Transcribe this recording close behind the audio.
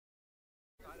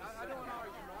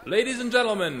Ladies and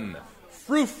gentlemen,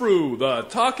 Frou-Frou, the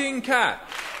talking cat.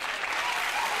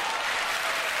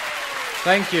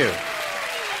 Thank you.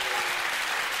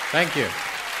 Thank you.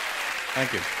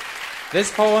 Thank you.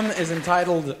 This poem is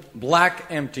entitled Black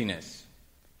Emptiness.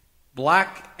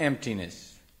 Black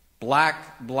emptiness.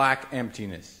 Black, black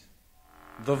emptiness.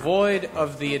 The void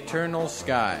of the eternal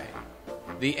sky.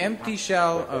 The empty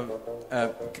shell of...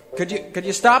 Could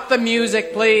you stop the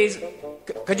music, please?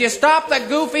 Could you stop the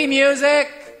goofy music?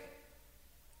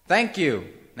 Thank you.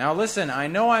 Now listen, I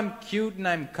know I'm cute and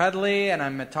I'm cuddly and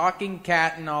I'm a talking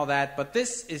cat and all that, but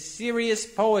this is serious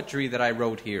poetry that I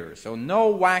wrote here, so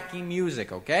no wacky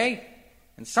music, okay?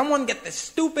 And someone get this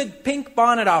stupid pink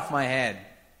bonnet off my head.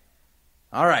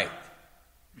 All right.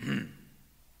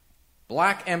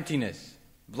 Black emptiness.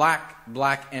 Black,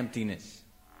 black emptiness.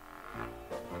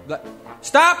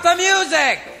 Stop the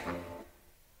music!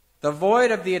 The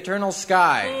void of the eternal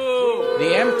sky. Ooh.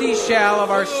 The empty shell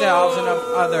of ourselves and of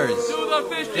others. Do the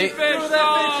fishy fish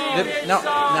song!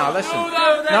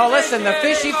 Listen. The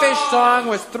fishy fish song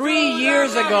was 3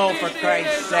 years ago, for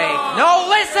Christ's sake. No,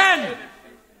 listen!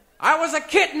 I was a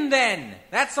kitten then.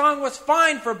 That song was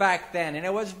fine for back then, and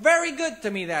it was very good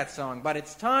to me, that song. But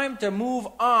it's time to move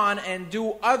on and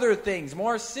do other things,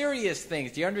 more serious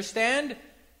things. Do you understand?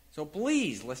 So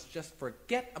please, let's just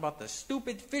forget about the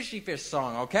stupid fishy fish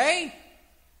song, okay?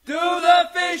 Do the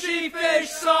fishy fish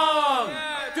song!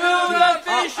 Do the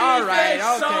fishy fish song! All right,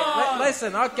 okay.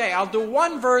 Listen, okay, I'll do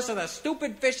one verse of the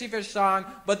stupid fishy fish song,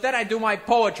 but then I do my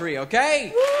poetry,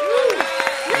 okay? Woo!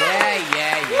 Yeah.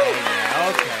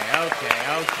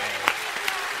 Okay.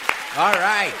 All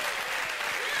right.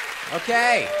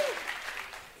 Okay.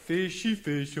 Fishy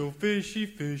fish, oh fishy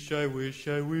fish, I wish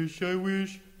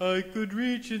I could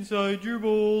reach inside your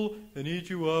bowl and eat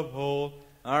you up whole.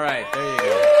 All right, there you go.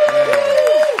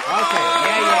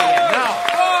 Okay, yeah.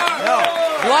 No.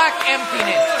 Black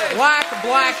emptiness. Black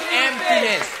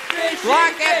emptiness.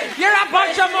 You're a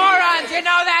bunch of morons, you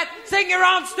know that? Sing your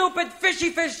own stupid fishy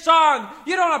fish song.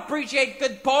 You don't appreciate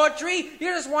good poetry. You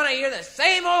just want to hear the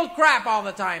same old crap all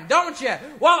the time, don't you?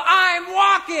 Well, I'm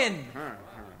walking.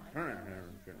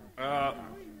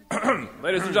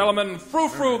 Ladies and gentlemen,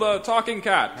 Frou-Frou, the talking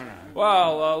cat.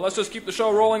 Well, let's just keep the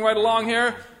show rolling right along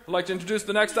here. I'd like to introduce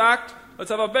the next act.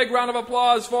 Let's have a big round of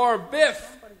applause for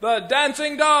Biff, the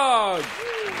dancing dog.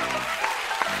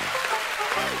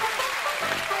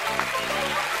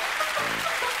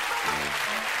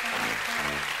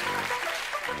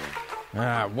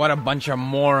 What a bunch of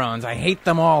morons. I hate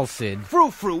them all, Sid.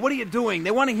 Frou-Frou, what are you doing?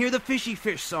 They want to hear the fishy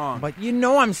fish song. But you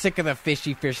know I'm sick of the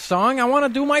fishy fish song. I want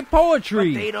to do my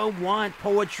poetry. But they don't want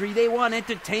poetry. They want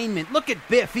entertainment. Look at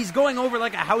Biff. He's going over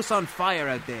like a house on fire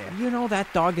out there. You know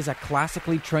that dog is a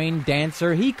classically trained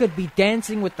dancer. He could be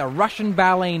dancing with the Russian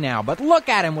ballet now. But look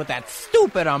at him with that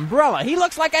stupid umbrella. He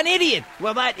looks like an idiot.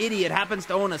 Well, that idiot happens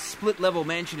to own a split-level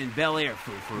mansion in Bel Air,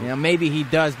 Frou-Frou. Yeah, maybe he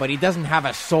does, but he doesn't have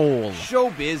a soul.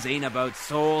 ShowBiz ain't about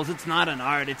souls. It's not an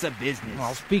art, it's a business.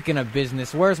 Well, speaking of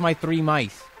business, where's my 3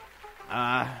 mice?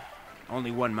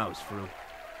 Only 1 mouse, Frou.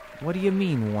 What do you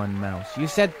mean, 1 mouse? You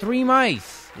said 3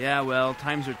 mice. Yeah, well,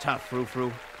 times are tough,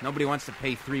 Frou-Frou. Nobody wants to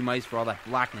pay 3 mice for all that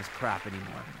blackness crap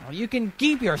anymore. Well, you can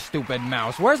keep your stupid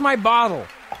mouse. Where's my bottle?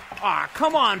 Aw,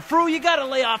 come on, Frou, you gotta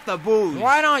lay off the booze.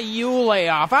 Why don't you lay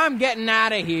off? I'm getting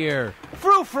out of here.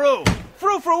 Frou-Frou!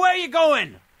 Frou-Frou, where are you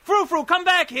going? Frou-Frou, come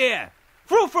back here!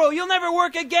 Frou-Frou, you'll never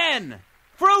work again!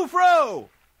 Frou-Frou!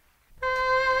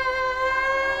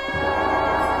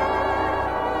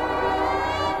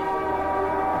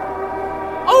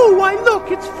 Oh, why look,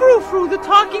 it's Frou-Frou, the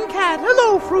talking cat.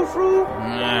 Hello, Frou-Frou.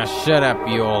 Shut up,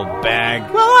 you old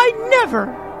bag. Well, I never.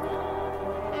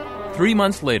 3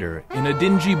 months later, in a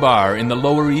dingy bar in the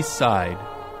Lower East Side.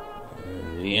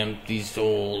 The empty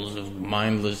souls of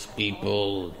mindless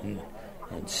people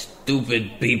and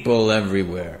stupid people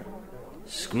everywhere.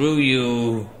 Screw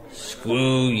you,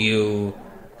 screw you,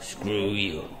 screw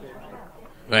you.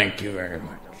 Thank you very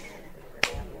much.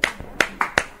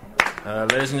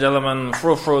 Ladies and gentlemen,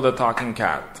 Frou-Frou, the talking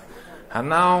cat. And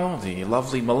now the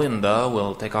lovely Melinda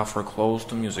will take off her clothes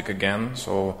to music again,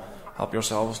 so help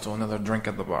yourselves to another drink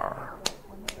at the bar.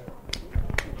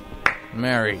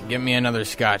 Mary, give me another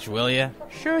scotch, will you?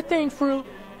 Sure thing, Frou.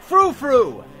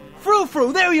 Frou-Frou!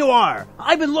 Frou-Frou, there you are!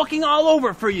 I've been looking all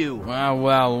over for you.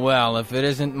 Well, if it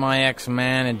isn't my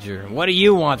ex-manager, what do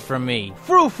you want from me?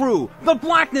 Frou-Frou, the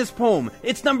Blackness poem.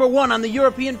 It's #1 on the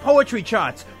European poetry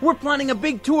charts. We're planning a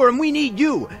big tour and we need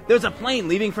you. There's a plane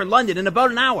leaving for London in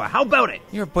about an hour. How about it?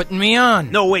 You're putting me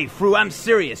on. No way, Frou, I'm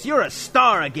serious. You're a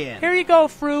star again. Here you go,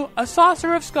 Frou. A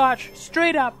saucer of scotch,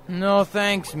 straight up. No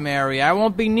thanks, Mary. I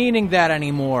won't be needing that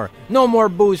anymore. No more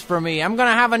booze for me. I'm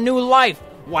gonna have a new life.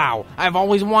 Wow, I've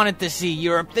always wanted to see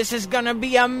Europe. This is gonna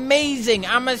be amazing.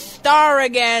 I'm a star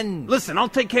again. Listen, I'll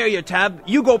take care of your tab.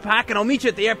 You go pack and I'll meet you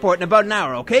at the airport in about an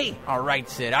hour, okay? All right,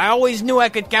 Sid. I always knew I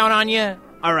could count on you.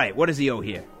 All right, what does he owe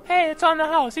here? Hey, it's on the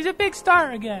house. He's a big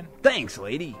star again. Thanks,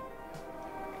 lady.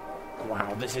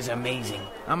 Wow, this is amazing.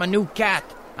 I'm a new cat.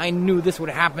 I knew this would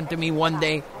happen to me one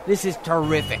day. This is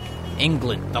terrific.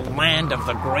 England, the land of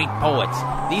the great poets.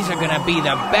 These are gonna be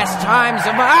the best times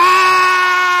of...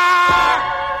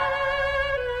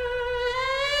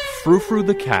 Frou-Frou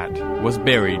the cat was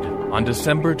buried on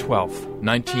December 12th,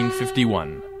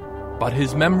 1951. But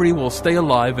his memory will stay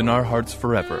alive in our hearts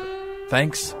forever,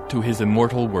 thanks to his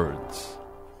immortal words.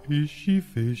 Fishy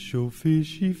fish, oh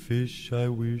fishy fish, I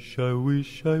wish, I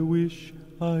wish, I wish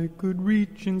I could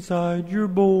reach inside your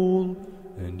bowl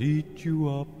and eat you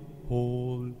up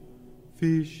whole.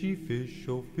 Fishy fish,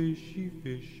 oh fishy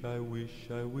fish, I wish,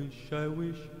 I wish, I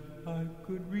wish I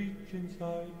could reach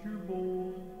inside your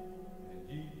bowl and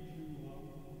eat you up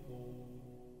whole.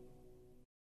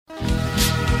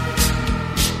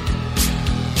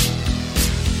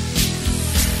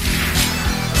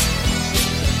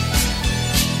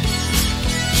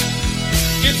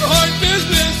 It's a hard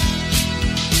business.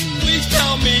 Please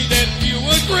tell me that you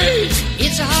agree.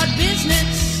 It's a hard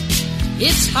business.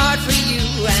 It's hard for you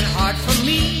and hard for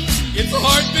me. It's a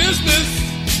hard business.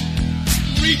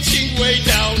 Reaching way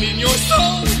down in your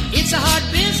soul. It's a hard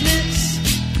business.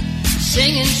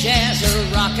 Singing jazz or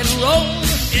rock and roll.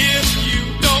 If you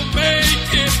don't make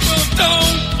it, well,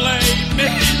 don't blame me.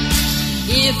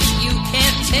 If you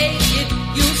can't take it,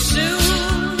 you'll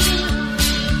soon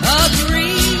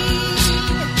agree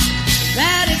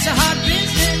that it's a hard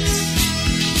business.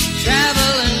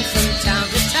 Traveling from town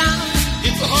to town.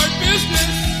 It's a hard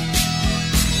business.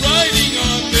 Riding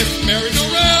on this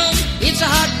merry-go-round. It's a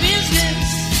hard business.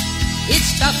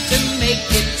 It's tough to make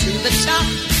it to the top.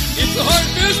 It's a hard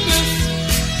business,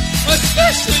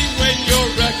 especially when your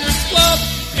records flop.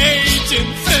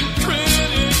 Agents and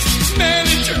critics,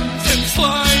 managers and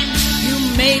slime. You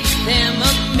make them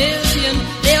a million,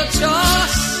 they'll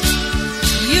toss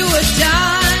you a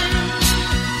dime.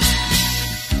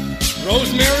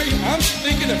 Rosemary, I'm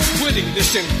thinking of quitting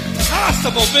this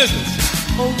impossible business.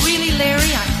 Oh, really,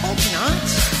 Larry? I hope not.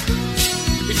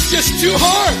 It's just too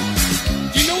hard.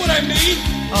 Do you know what I mean?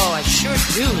 Oh, I sure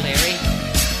do, Larry.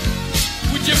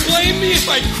 Would you blame me if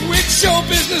I quit show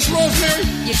business, Rosemary?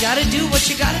 You gotta do what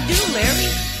you gotta do, Larry.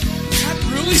 That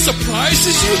really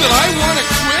surprises you that I want to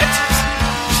quit?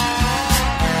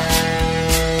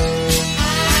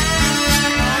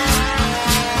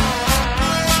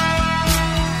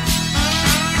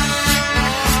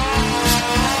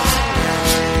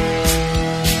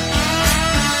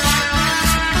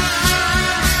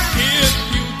 If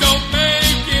you don't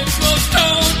make it, well,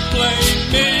 don't blame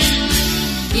me.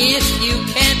 If you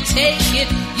can't take it,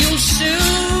 you'll soon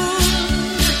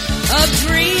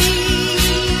agree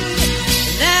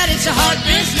that it's a hard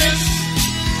business.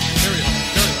 Very hard,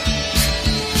 very hard.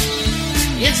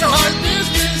 It's a hard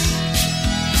business.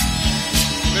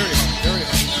 Very hard, very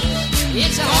hard.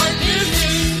 It's a hard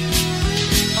business.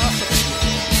 Possible.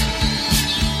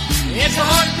 It's a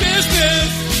hard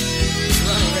business.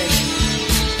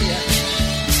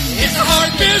 It's a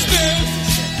hard business.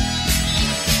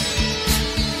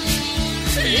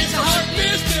 It's a hard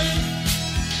business.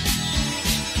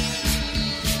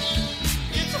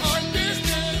 It's a hard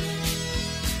business.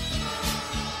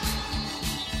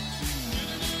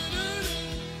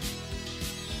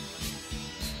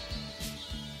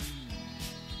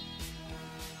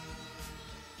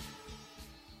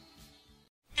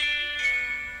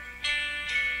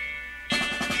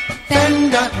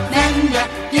 Fender, Fender,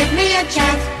 give me a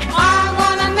chance. I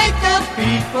wanna make the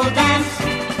people dance.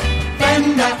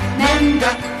 Fender,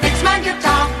 Fender, fix my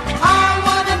guitar. I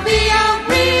wanna be a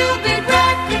real big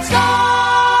record star.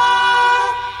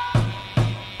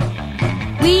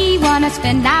 We wanna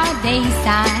spend our days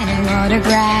signing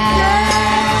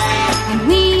autographs. And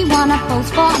we wanna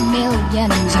pose for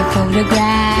millions of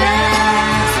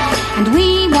photographs. And we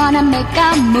wanna make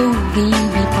a movie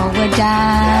before we're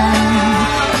done.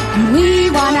 And we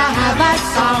wanna have our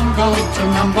song go to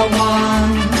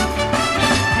 #1.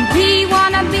 And we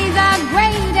wanna be the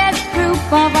greatest group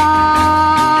of all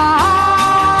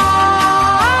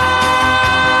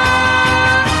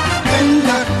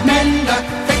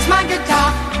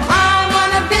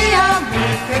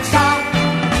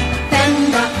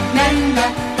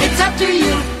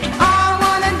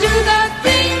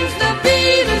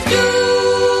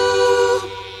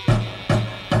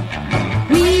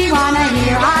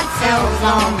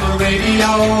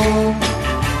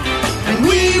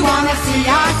wanna see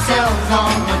ourselves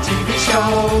on a TV show.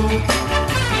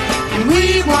 And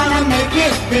we wanna make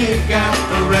it big at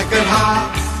the record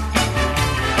hops.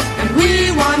 And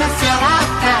we wanna sell out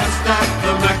fast at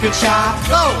the record shop.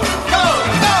 Go, go,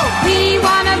 go! We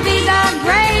wanna be the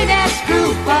greatest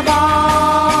group of all.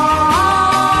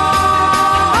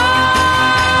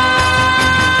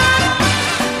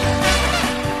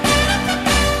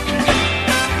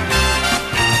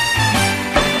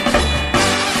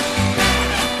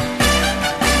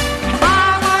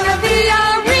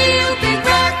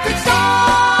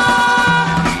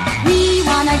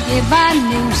 A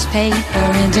newspaper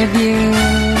interview.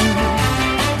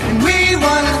 And we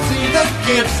wanna see the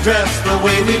kids dressed the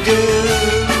way we do.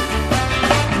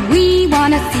 We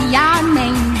wanna see our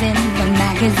names in the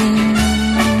magazines.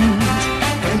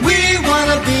 And we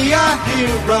wanna be a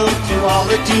hero to all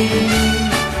the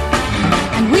teens.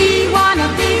 And we wanna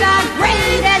be the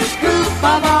greatest group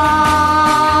of all.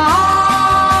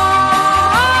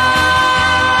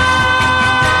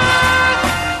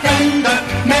 Fender,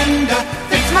 mender,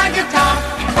 fix my guitar.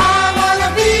 I wanna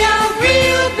be a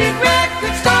real big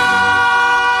record star.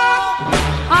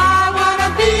 I wanna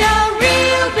be a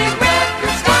real big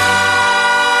record star.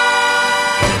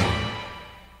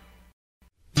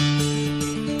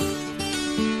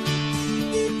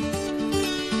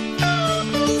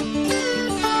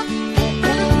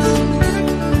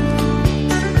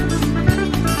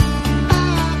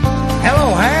 Hello,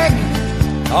 Hag.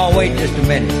 Oh, wait just a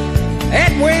minute.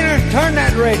 Edwina, turn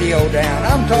that radio down.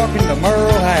 I'm talking to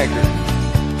Merle Haggard.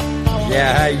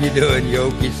 Yeah, how you doing,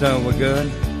 Yoki, son of a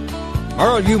gun?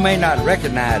 Merle, you may not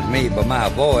recognize me by my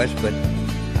voice, but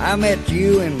I met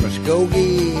you in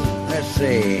Muskogee. Let's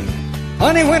see.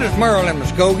 Honey, when is Merle in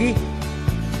Muskogee?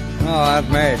 Oh, I was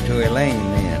married to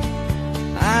Elaine then.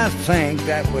 I think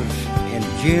that was in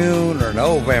June or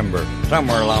November,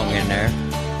 somewhere along in there.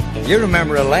 You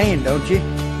remember Elaine, don't you?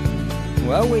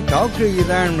 Well, we talked to you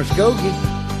there in Muskogee.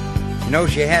 You know,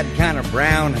 she had kind of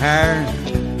brown hair.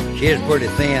 She was pretty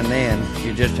thin then.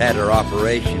 She just had her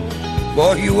operation.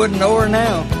 Boy, you wouldn't know her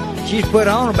now. She's put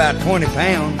on about 20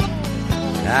 pounds.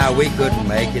 Nah, we couldn't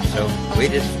make it, so we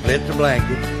just split the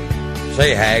blanket.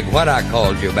 Say, Hag, what I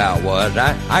called you about was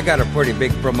I got a pretty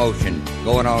big promotion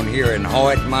going on here in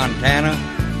Hoyt, Montana.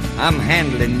 I'm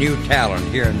handling new talent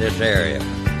here in this area.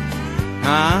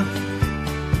 Huh?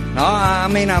 No, I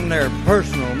mean I'm their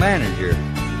personal manager.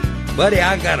 Buddy,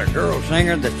 I got a girl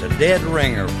singer that's a dead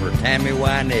ringer for Tammy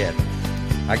Wynette.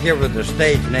 I give her the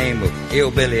stage name of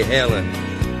Hillbilly Helen.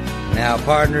 Now,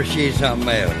 partner, she's something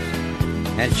else.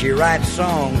 And she writes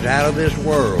songs out of this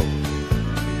world.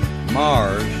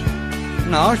 Mars.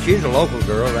 No, she's a local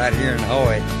girl right here in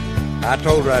Hoyt. I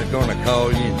told her I was going to call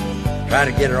you and try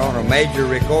to get her on a major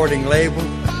recording label.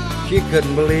 She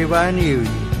couldn't believe I knew you.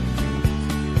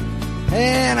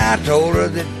 And I told her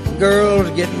that girls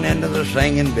getting into the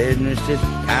singing business is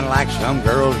kind of like some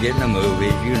girls getting to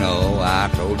movies, you know. I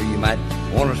told her you might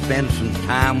want to spend some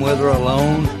time with her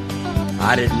alone.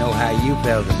 I didn't know how you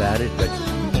felt about it,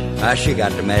 but she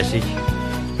got the message.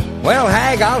 Well,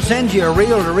 Hag, I'll send you a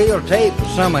reel-to-reel tape of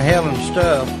some of Helen's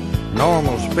stuff.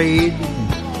 Normal speed.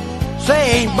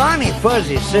 Say, ain't Bonnie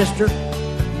Fuzzy's sister?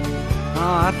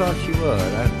 Oh, I thought she was.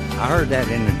 I heard that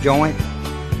in the joint.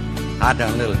 I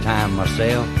done a little time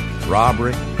myself.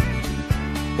 Robbery.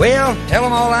 Well, tell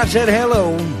them all I said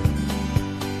hello.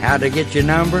 How'd they get your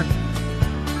number?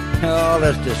 Oh,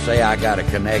 let's just say I got a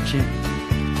connection.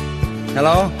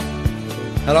 Hello?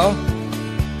 Hello?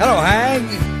 Hello, Hag.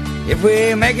 If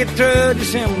we make it through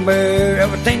December,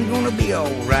 everything's gonna be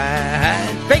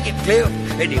alright. Take it, Cliff.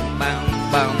 Bum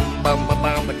bum bum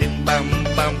bum bum bum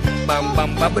bum bum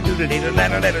bum bum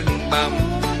bum bum.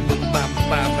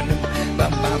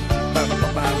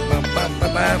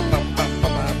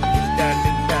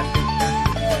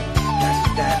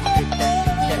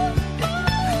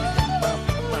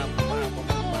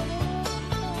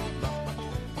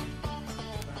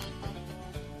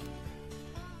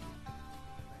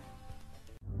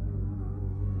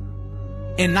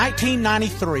 In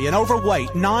 1993, an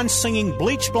overweight, non-singing,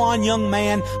 bleach-blonde young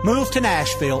man moved to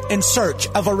Nashville in search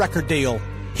of a record deal.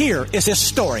 Here is his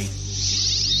story.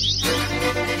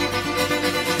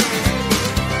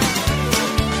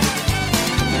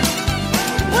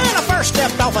 When I first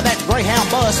stepped off of that Greyhound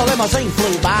bus, a limousine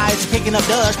flew by, it's kicking up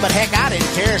dust, but heck, I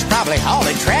didn't care, it's probably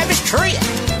hauling Travis Tritt.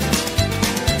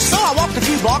 So I walked a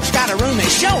few blocks, got a room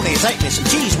at Shoney's, ate me some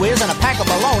cheese whiz and a pack of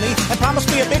bologna, and promised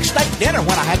me a big steak dinner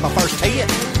when I had my first hit.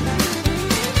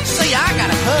 See, I got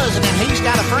a cousin and he's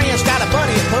got a friend, he's got a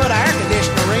buddy that put an air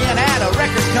conditioner in at a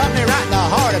record company right in the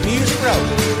heart of Music Road.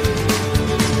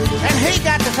 And he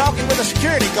got to talking with a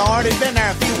security guard who'd been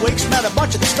there a few weeks, met a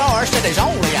bunch of the stars, said there's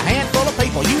only a handful of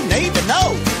people you need to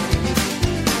know.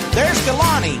 There's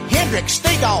Galani, Hendricks,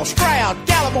 Stegall, Stroud,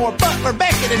 Gallimore, Butler,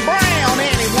 Beckett, and Brown.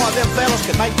 Any one of them fellas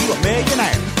could make you a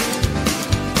millionaire.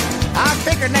 I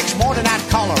figured next morning I'd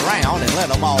call around and let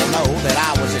them all know that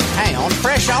I was in town,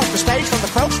 fresh off the stage from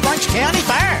the Crow Springs County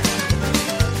Fair.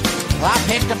 Well, I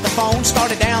picked up the phone,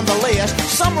 started down the list.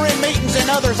 Some were in meetings and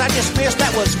others I just missed.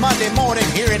 That was Monday morning,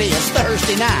 here it is,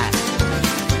 Thursday night.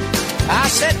 I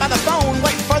sat by the phone,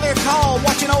 waiting for their call,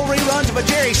 watching old reruns of a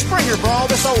Jerry Springer brawl.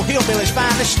 This old hillbilly's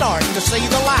finally starting to see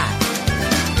the light.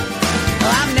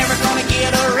 Well, I'm never gonna get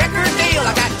a record deal.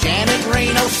 I got Janet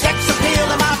Reno's sex appeal,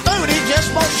 and my booty just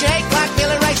won't shake like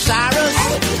Billy Ray Cyrus.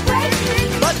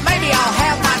 But maybe I'll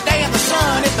have my day in the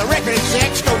sun if the record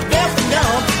execs go deaf and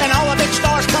dumb, and all the big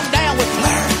stars come down with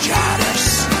laryngitis.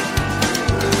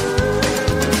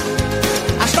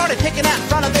 I started picking out in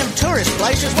front of them tourist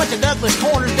places, went to Douglas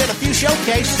Corners, did a few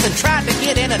showcases, and tried to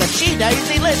get in at a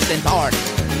she-daisy listening party.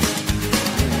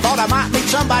 Thought I might meet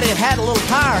somebody that had a little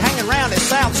power hanging around at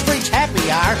South Street's happy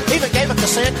hour. Even gave a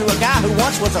cassette to a guy who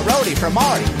once was a roadie for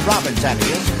Marty Robbins, that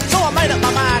is. So I made up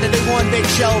my mind to do one big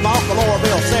show. My Uncle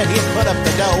Orville said he'd put up the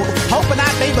dough, hoping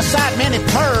I'd be beside Minnie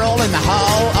Pearl in the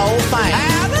Hall of Fame.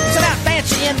 Sent out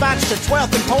fancy invites to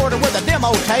 12th and Porter with a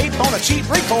demo tape on a cheap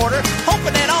recorder,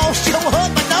 hoping they'd all show up,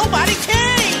 but nobody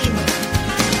came.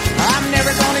 I'm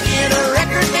never gonna get a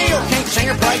record deal. Can't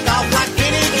sing or play golf like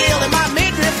Kenny Gill, and my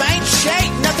midriff ain't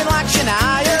shaped nothing like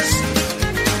Shania's.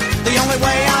 The only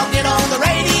way I'll get on the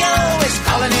radio is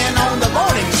calling in on the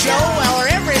morning show, or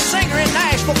every singer in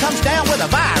Nashville comes down with a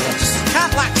virus,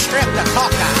 kind of like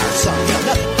streptococcus or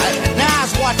something. Now I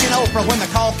was watching Oprah when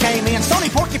the call came in. Sony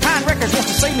Porcupine Records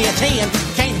wants to see me attend.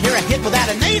 Can't hear a hit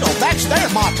without a needle. That's their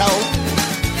motto.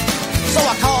 So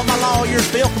I called my lawyers,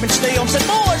 Bilcom and Steele, and said,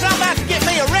 boys, I'm about to get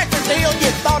me a record deal. You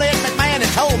thought Ed McMahon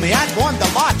had told me I'd won the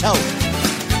lotto.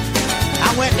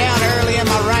 I went down early in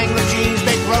my Wrangler jeans,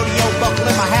 big rodeo buckle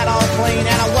and my hat all clean,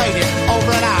 and I waited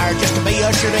over an hour just to be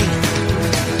ushered in.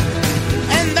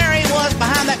 And there he was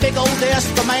behind that big old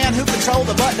desk, the man who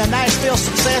controlled the button of Nashville's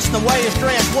success, and the way his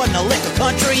dress wasn't a lick of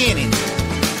country in him.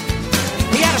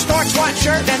 He had a starch white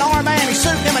shirt and an Armani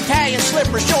suit, them Italian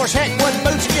slippers, shorts, heck, wooden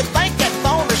boots, and you'd think that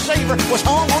phone receiver was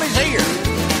hung on his ear.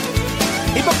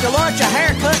 He booked a lunch, a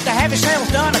haircut, to have his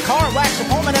nails done, a car wax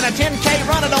appointment, and a 10K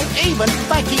run. I don't even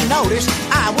think he noticed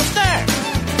I was there.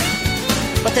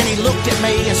 But then he looked at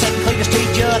me and said, Cletus T.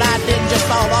 Judd, I didn't just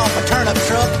fall off a turnip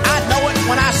truck. I know it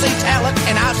when I see talent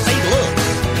and I see looks.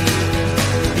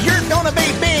 You're gonna be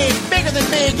big, bigger than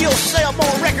big. You'll sell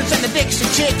more records than the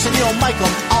Dixie Chicks, and you'll make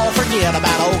them all forget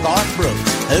about old Garth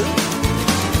Brooks. Who?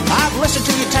 I've listened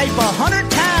to your tape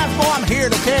 100 times, boy, I'm here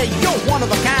to tell you, you're one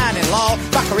of a kind in law.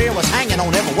 My career was hanging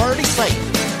on every word he said.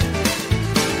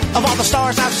 Of all the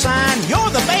stars I've signed,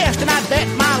 you're the best, and I'd bet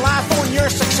my life on your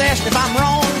success. If I'm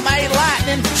wrong, may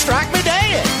lightning strike me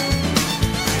dead.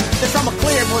 Then from a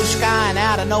clear blue sky and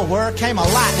out of nowhere came a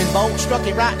lightning bolt, struck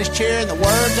him right in his chair, and the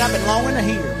words I've been longing to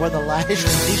hear were the last he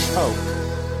spoke.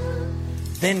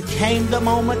 Then came the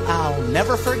moment I'll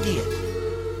never forget.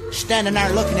 Standing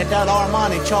there looking at that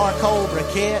Armani charcoal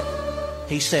briquette,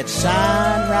 he said,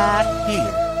 sign right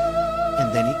here.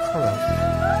 And then he croaked.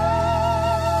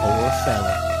 Poor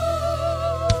fella.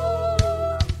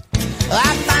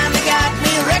 I finally got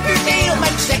me a record deal,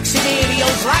 make sexy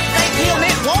videos like they kill, and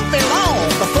it won't be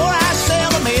long before I sell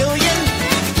 1 million.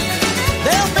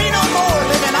 There'll be no more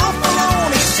living off the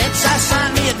loan since I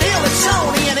signed me a deal at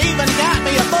Sony, and even got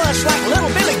me a bus like little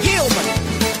Billy Gilman.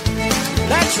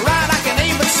 That's right, I can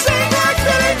even sing like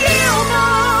Billy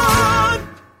Gilman.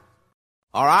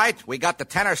 All right, we got the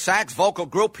tenor sax, vocal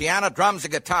group, piano, drums,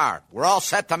 and guitar. We're all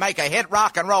set to make a hit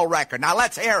rock and roll record. Now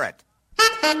let's hear it.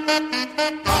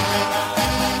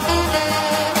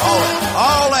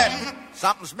 Hold it.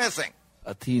 Something's missing.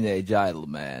 A teenage idol,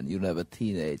 man. You have a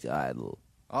teenage idol.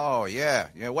 Oh, yeah.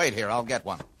 Wait here. I'll get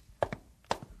one.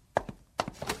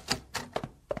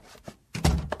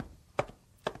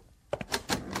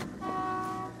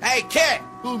 Hey, kid.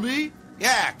 Who, me?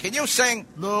 Yeah, can you sing?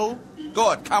 No.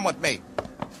 Good. Come with me.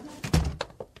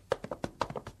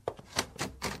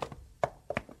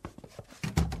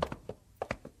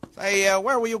 Hey,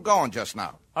 where were you going just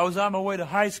now? I was on my way to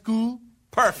high school.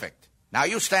 Perfect. Now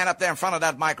you stand up there in front of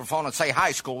that microphone and say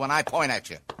high school when I point at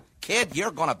you. Kid,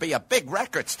 you're going to be a big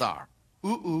record star.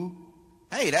 Ooh.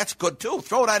 Hey, that's good, too.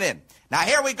 Throw that in. Now,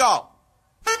 here we go.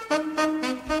 High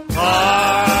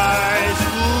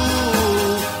school.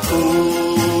 Ooh,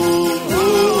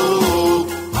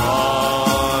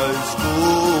 high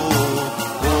school.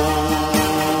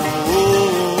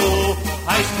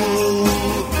 High school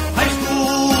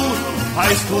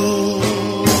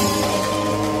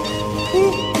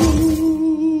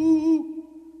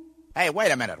Hey,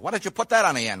 wait a minute. What did you put that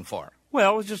on the end for?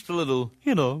 Well, it was just a little,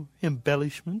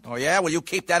 embellishment. Oh, yeah? Well, you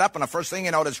keep that up, and the first thing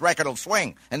you know, this record will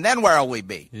swing. And then where'll we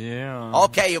be? Yeah.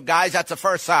 Okay, you guys, that's the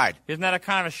first side. Isn't that a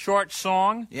kind of short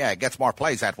song? Yeah, it gets more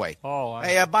plays that way. Oh,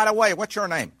 Hey, by the way, what's your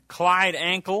name? Clyde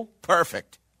Ankle.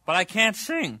 Perfect. But I can't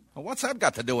sing. Well, what's that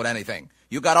got to do with anything?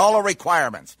 You got all the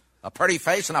requirements. A pretty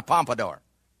face and a pompadour.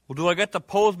 Well, do I get to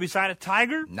pose beside a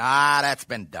tiger? Nah, that's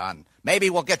been done. Maybe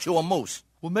we'll get you a moose.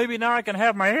 Well, maybe now I can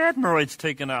have my admiroids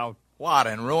taken out. What,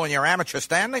 and ruin your amateur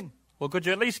standing? Well, could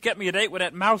you at least get me a date with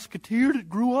that mouseketeer that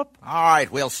grew up? All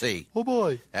right, we'll see. Oh,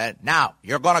 boy. Now,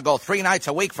 you're going to go 3 nights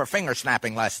a week for finger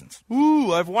snapping lessons.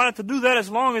 Ooh, I've wanted to do that as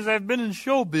long as I've been in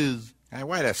showbiz. Hey,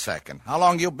 wait a second. How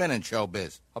long you been in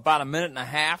showbiz? About a minute and a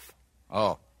half.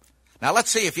 Oh. Now,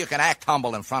 let's see if you can act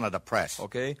humble in front of the press.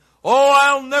 Okay. Oh,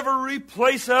 I'll never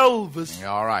replace Elvis.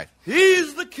 All right.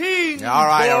 He's the king. All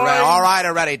right,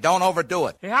 already. Don't overdo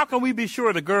it. Hey, how can we be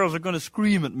sure the girls are going to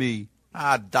scream at me?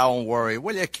 Ah, don't worry,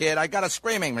 will you, kid? I got a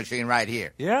screaming machine right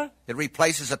here. Yeah? It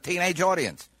replaces a teenage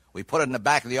audience. We put it in the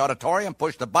back of the auditorium,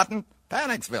 push the button,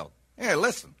 Panicsville. Here,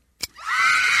 listen.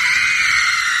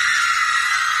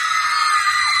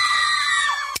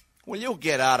 Will you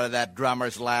get out of that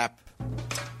drummer's lap?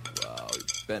 Wow, you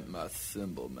bent my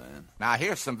thimble, man. Now,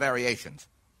 here's some variations.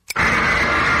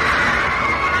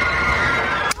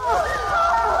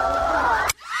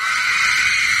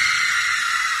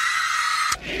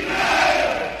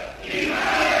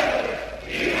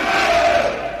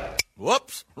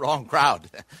 Whoops, wrong crowd.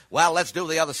 Well, let's do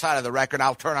the other side of the record.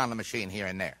 I'll turn on the machine here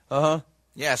and there. Uh-huh.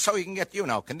 Yeah, so you can get,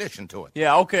 conditioned to it.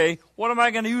 Yeah, okay. What am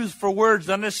I going to use for words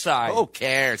on this side? Who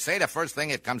cares? Say the first thing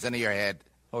that comes into your head.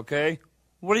 Okay.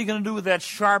 What are you going to do with that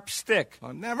sharp stick?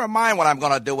 Well, never mind what I'm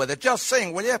going to do with it. Just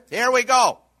sing, will you? Here we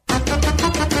go.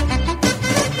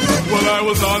 When I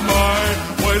was on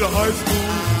my way to high school,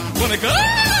 when a guy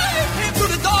came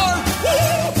through the door,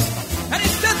 woo, and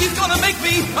he said he's gonna make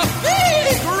me a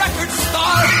big record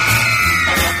star.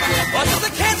 But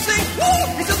I can't sing,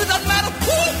 woo, he says it doesn't matter,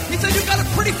 woo, he said you got a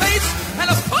pretty face and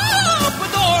a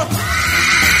pompadour.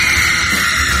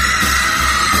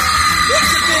 What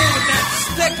you doing with that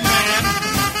stick,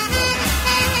 man?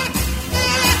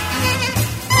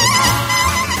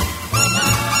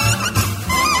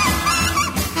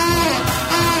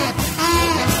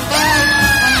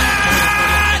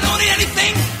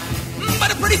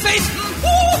 Pretty face,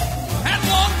 and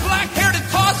long black hair to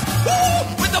toss,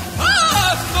 with the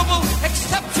possible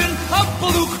exception of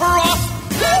Blue Cross.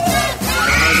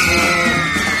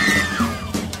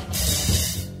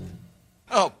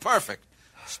 Oh, perfect.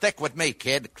 Stick with me,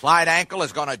 kid. Clyde Ankle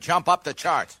is going to jump up the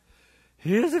charts.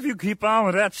 Here's if you keep on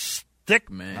with that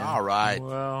stick, man. All right.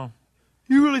 Well,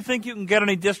 you really think you can get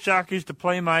any disc jockeys to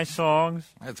play my songs?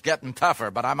 It's getting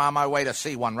tougher, but I'm on my way to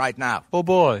see one right now. Oh,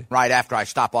 boy. Right after I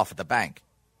stop off at the bank.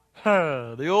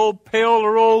 The old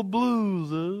paler old blues,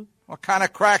 huh? What kind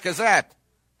of crack is that?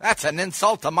 That's an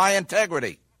insult to my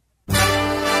integrity.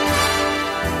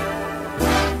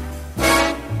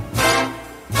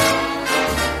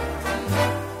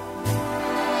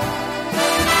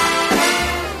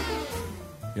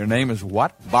 Your name is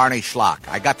what? Barney Schlock.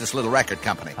 I got this little record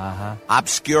company. Uh-huh.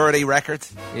 Obscurity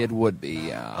Records? It would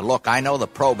be, Look, I know the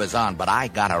probe is on, but I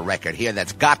got a record here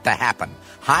that's got to happen.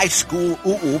 High School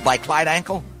Ooh-Ooh by Clyde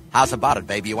Ankle. How's about it,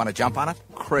 baby? You want to jump on it?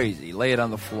 Crazy. Lay it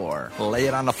on the floor. Lay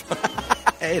it on the floor.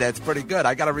 Hey, that's pretty good.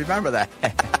 I got to remember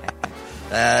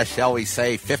that. Shall we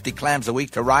say 50 clams a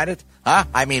week to ride it? Huh?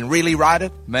 I mean, really ride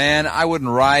it? Man, I wouldn't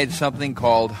ride something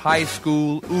called High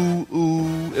School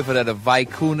Ooh-Ooh if it had a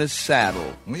Vicuña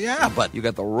saddle. Yeah, but... You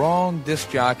got the wrong disc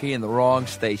jockey and the wrong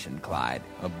station, Clyde.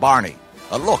 Barney,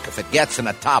 look, if it gets in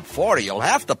the top 40, you'll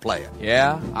have to play it.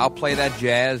 Yeah, I'll play that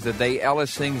jazz the day Ellis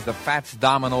sings the Fats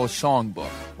Domino songbook.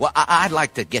 Well, I'd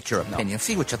like to get your opinion.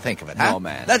 See what you think of it, huh? No,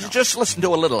 man. Let's just listen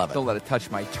to a little of it. Don't let it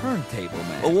touch my turntable,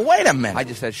 man. Well, wait a minute. I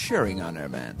just had shearing on there,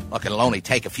 man. Look, it'll only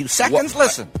take a few seconds. What?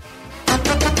 Listen.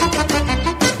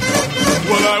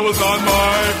 When I was on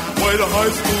my way to high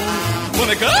school, when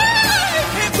a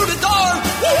guy came through the door,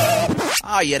 woo!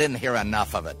 Oh, you didn't hear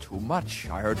enough of it. Too much.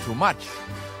 I heard too much.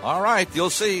 All right, you'll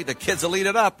see. The kids will eat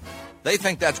it up. They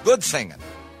think that's good singing.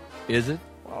 Is it?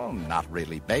 Oh, not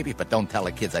really, baby, but don't tell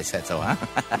the kids I said so, huh?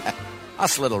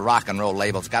 Us little rock and roll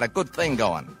labels got a good thing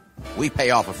going. We pay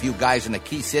off a few guys in the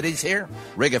key cities here,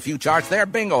 rig a few charts there,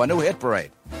 bingo, a new hit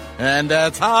parade. And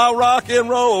that's how rock and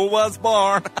roll was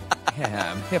born.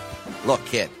 Yeah, I'm hip. Look,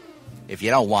 kid, if you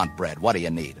don't want bread, what do you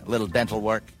need? A little dental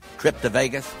work? Trip to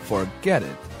Vegas? Forget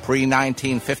it.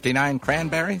 Pre-1959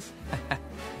 cranberries?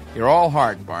 You're all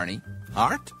heart, Barney.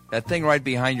 Art? That thing right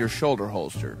behind your shoulder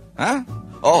holster. Huh?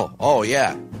 Oh,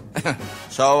 yeah.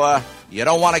 So, you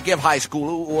don't want to give high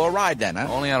school a ride then, huh?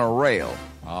 Only on a rail.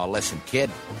 Oh, listen, kid.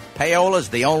 Payola's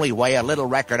the only way a little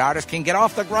record artist can get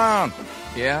off the ground.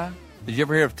 Yeah? Did you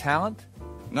ever hear of Talent?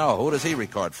 No, who does he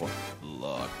record for?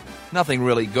 Look, nothing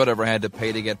really good ever had to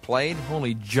pay to get played.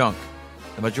 Only junk.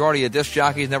 The majority of disc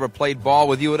jockeys never played ball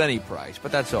with you at any price,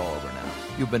 but that's all over now.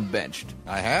 You've been benched.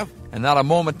 I have? And not a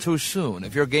moment too soon.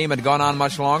 If your game had gone on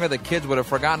much longer, the kids would have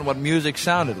forgotten what music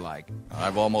sounded like.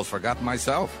 I've almost forgotten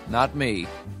myself. Not me.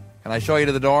 Can I show you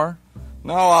to the door?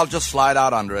 No, I'll just slide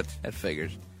out under it. That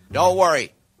figures. Don't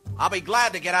worry. I'll be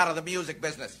glad to get out of the music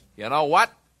business. You know what?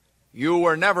 You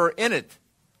were never in it.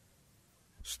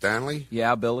 Stanley?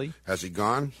 Yeah, Billy? Has he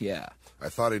gone? Yeah. I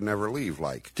thought he'd never leave,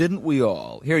 like. Didn't we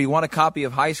all? Here, you want a copy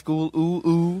of High School Ooh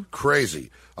Ooh?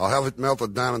 Crazy. I'll have it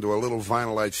melted down into a little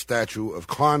vinylite statue of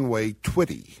Conway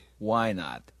Twitty. Why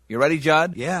not? You ready,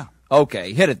 Judd? Yeah.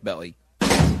 Okay, hit it, Billy.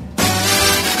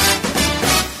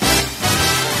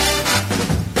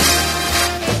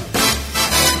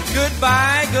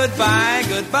 Goodbye, goodbye,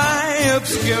 goodbye,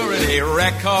 Obscurity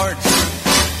Records.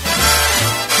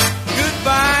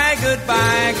 Goodbye,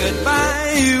 goodbye,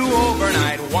 goodbye, you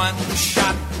overnight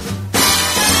one-shot.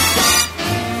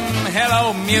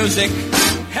 Hello, music.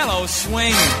 Hello,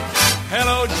 swing.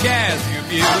 Hello, jazz, you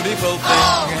beautiful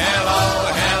thing.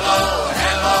 Hello, hello,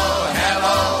 hello,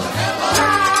 hello, hello.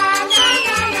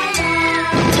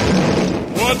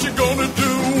 What you gonna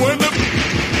do when the...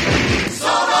 So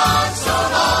long, so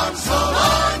long, so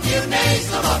long, you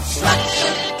nasal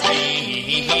obstruction.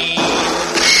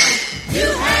 You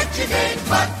had your day,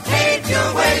 but paid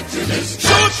your way to this.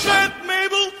 Short shot,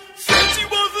 Mabel, said she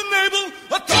wasn't able.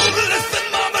 I told her,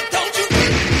 listen, Mama, don't you?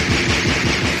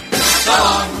 So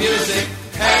long, music,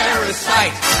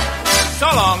 parasite. So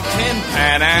long, Tin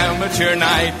Pan Amateur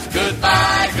Night.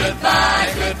 Goodbye,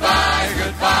 goodbye, goodbye,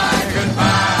 goodbye,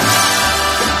 goodbye.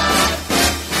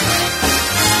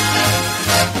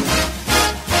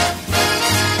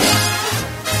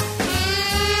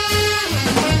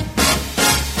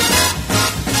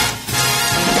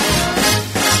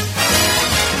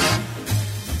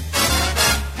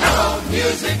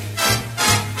 Music.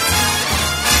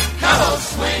 Hello,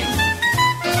 swing.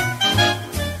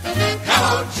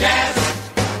 Hello, jazz.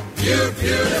 You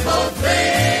beautiful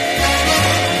thing.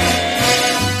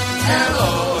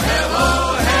 Hello, hello,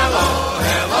 hello,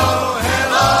 hello,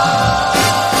 hello.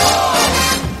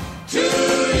 To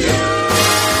you.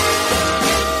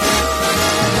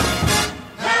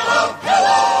 Hello,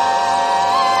 hello.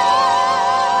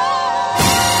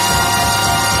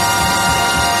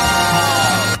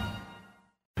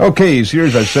 Okay, he's here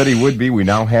as I said he would be. We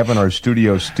now have in our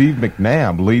studio Steve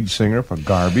McNabb, lead singer for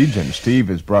Garbage, and Steve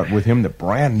has brought with him the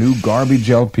brand new Garbage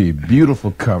LP.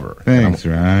 Beautiful cover. Thanks,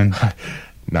 Ron.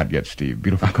 Not yet, Steve.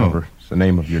 Beautiful cover. It's the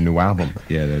name of your new album.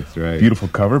 Yeah, that's right. Beautiful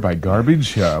cover by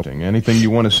Garbage. Anything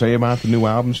you want to say about the new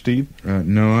album, Steve?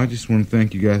 No, I just want to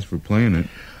thank you guys for playing it.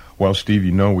 Well, Steve,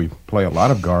 you know we play a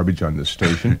lot of Garbage on this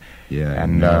station. Yeah,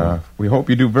 and we hope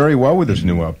you do very well with this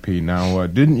new LP. Now,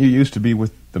 didn't you used to be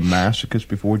with the Masochists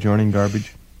before joining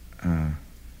Garbage?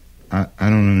 I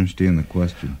don't understand the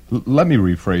question. Let me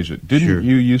rephrase it. Didn't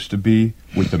you used to be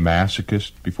with the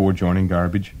Masochists before joining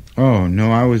Garbage? Oh,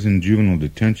 no, I was in juvenile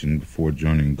detention before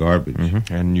joining Garbage.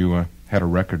 Mm-hmm. And you had a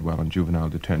record while in juvenile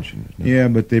detention. Yeah,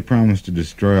 but they promised to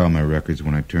destroy all my records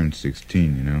when I turned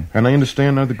 16, you know. And I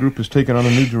understand now the group has taken on a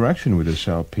new direction with this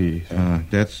LP.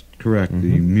 That's correct. Mm-hmm.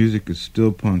 The music is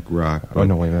still punk rock. Oh,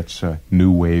 no, wait, that's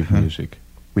new wave music.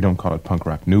 We don't call it punk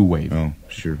rock. New wave. Oh,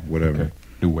 sure, whatever. Okay.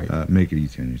 New wave. Make it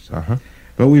easy on yourself.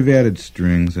 But we've added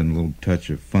strings and a little touch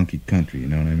of funky country, you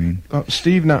know what I mean?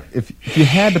 Steve, now, if you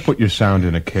had to put your sound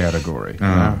in a category,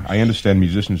 I understand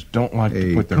musicians don't like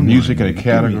to put their music in a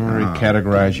category,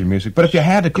 categorize your music, but if you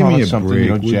had to call it something,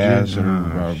 break, jazz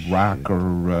or rock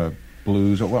or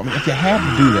blues, or if you had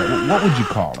to do that, what would you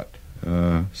call it?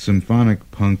 Symphonic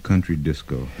punk country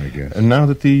disco, I guess. And now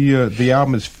that the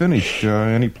album is finished,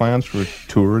 any plans for a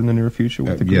tour in the near future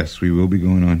with the group? Yes, we will be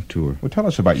going on tour. Well, tell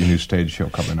us about your new stage show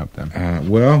coming up then.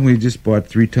 Well, we just bought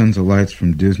 3 tons of lights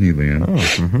from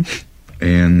Disneyland.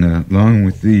 And along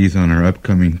with these on our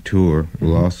upcoming tour,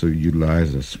 we'll also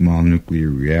utilize a small nuclear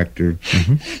reactor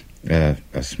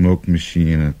a smoke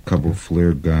machine, a couple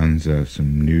flare guns,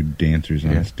 some nude dancers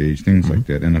on stage, things like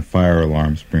that, and a fire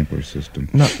alarm sprinkler system.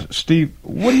 Now, Steve,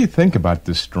 what do you think about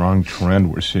this strong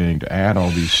trend we're seeing to add all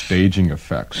these staging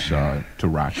effects to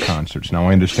rock concerts? Now,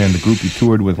 I understand the group you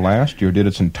toured with last year did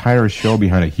its entire show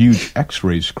behind a huge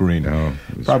X-ray screen.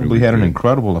 Probably really had an good.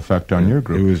 incredible effect on your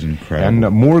group. It was incredible.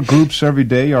 And more groups every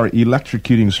day are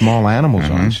electrocuting small animals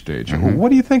on stage. What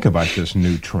do you think about this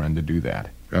new trend to do that?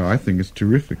 Oh, I think it's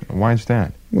terrific. Why is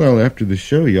that? Well, after the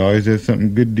show, you always have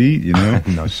something good to eat, you know?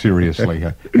 No, seriously.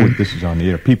 This is on the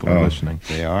air. People are listening.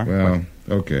 They are? Well,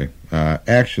 okay.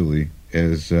 Actually,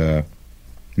 as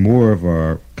more of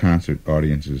our concert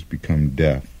audiences become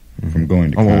deaf from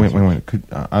going to concerts... Wait.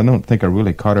 I don't think I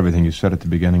really caught everything you said at the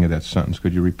beginning of that sentence.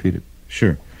 Could you repeat it?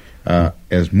 Sure.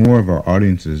 As more of our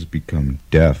audiences become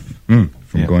deaf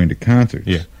from going to concerts...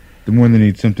 the more they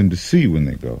need something to see when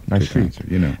they go to a concert,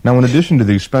 you know. Now, in addition to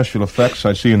these special effects,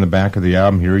 I see in the back of the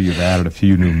album here, you've added a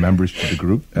few new members to the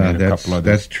group.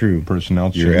 That's true.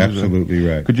 Personnel changes. You're absolutely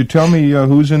right. Could you tell me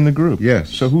who's in the group? Yes.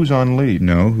 So who's on lead?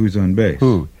 No, who's on bass?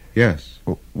 Who? Yes.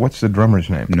 What's the drummer's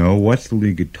name? No, what's the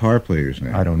lead guitar player's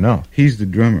name? I don't know. He's the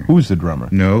drummer. Who's the drummer?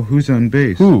 No, who's on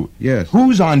bass? Who? Yes.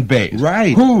 Who's on bass?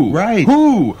 Right. Who? Right.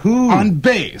 Who? Who? On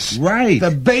bass. Right.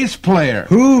 The bass player.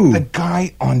 Who? The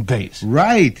guy on bass.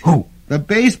 Right. Who? The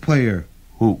bass player.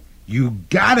 Who? You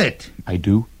got it. I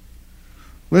do.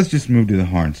 Let's just move to the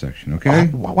horn section, okay?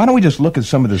 Why don't we just look at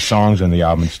some of the songs on the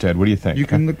album instead? What do you think? You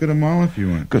can look at them all if you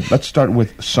want. Good. Let's start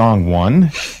with song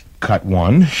 1, cut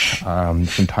 1.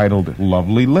 It's entitled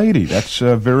Lovely Lady. That's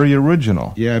very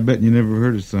original. Yeah, I bet you never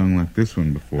heard a song like this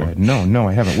one before. No,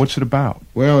 I haven't. What's it about?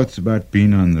 Well, it's about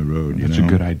being on the road, you know? That's a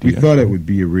good idea. We thought it would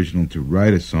be original to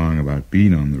write a song about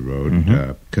being on the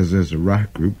road, because as a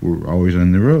rock group, we're always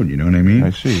on the road, you know what I mean?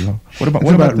 I see. Well, what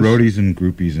about this? roadies and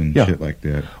groupies and shit like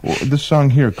that? Well, this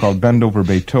song here called Bend Over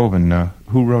Beethoven,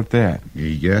 who wrote that?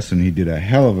 Yes, and he did a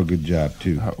hell of a good job,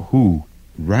 too. Who?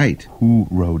 Right. Who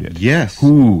wrote it? Yes.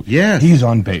 Who? Yes. He's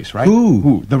on bass, right?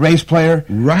 Who? The bass player?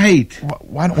 Right.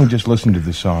 Why don't we just listen to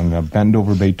the song Bend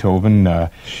Over Beethoven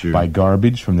by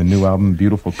Garbage from the new album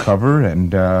Beautiful Cover?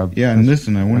 And and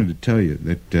listen, I wanted to tell you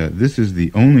that this is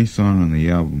the only song on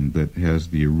the album that has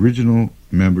the original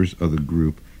members of the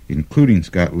group, including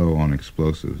Scott Lowe on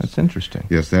explosives. That's interesting.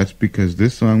 Yes, that's because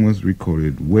this song was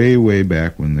recorded way, way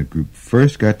back when the group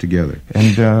first got together.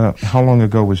 And how long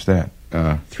ago was that?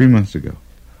 3 months ago.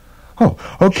 Oh,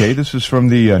 okay. This is from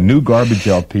the new Garbage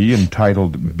LP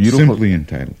entitled Beautiful...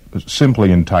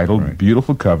 Simply entitled Right.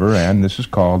 Beautiful Cover, and this is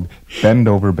called Bend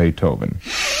Over Beethoven.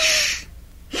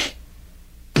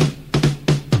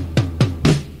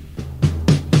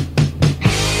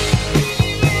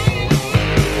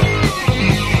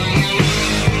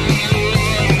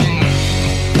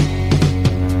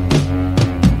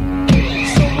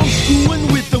 Someone's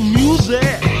screwing with the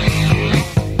music.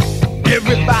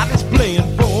 Everybody's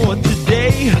playing for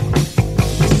today.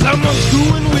 Someone's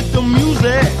screwing with the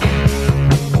music,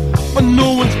 but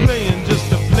no one's playing just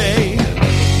to play.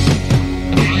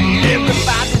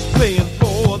 Everybody's playing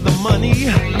for the money.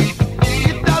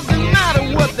 It doesn't matter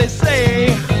what they say.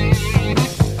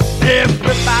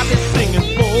 Everybody's singing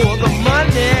for the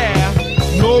money.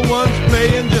 No one's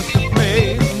playing just to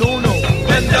play. No.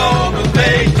 Bend over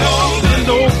Beethoven. Bend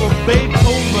over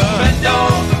Beethoven. Bend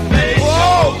over Beethoven.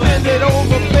 Whoa, bend it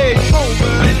over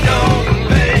Beethoven. Bend over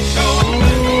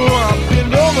Beethoven. Ooh,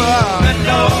 bend over. Bend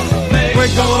over Beethoven.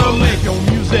 We're gonna make your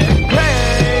music play.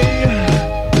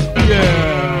 Yeah.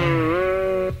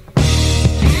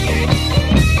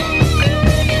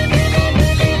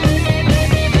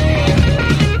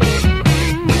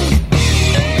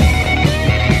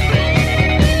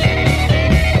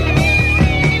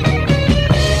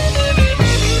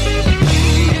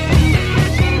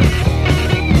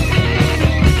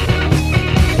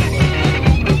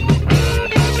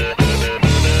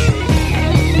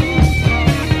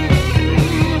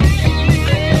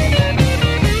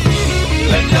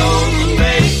 Bend over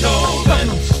Beethoven.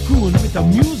 Someone's screwing with the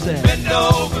music. Bend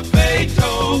over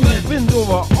Beethoven. Bend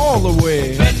over all the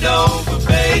way. Bend over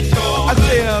Beethoven. I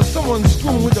say someone's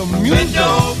screwing with the music. Bend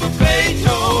over Beethoven.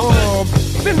 Oh,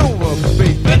 bend over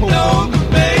Beethoven. Bend over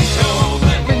Beethoven.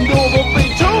 Bend over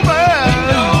Beethoven.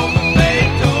 Bend over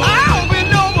Beethoven. Oh,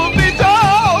 bend over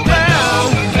Beethoven. Bend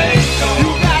over Beethoven.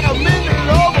 You gotta bend it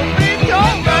over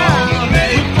Beethoven.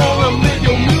 We're gonna make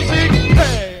your music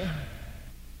play.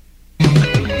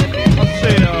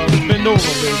 Bend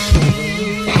over Beethoven.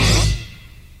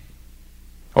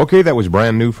 Okay, that was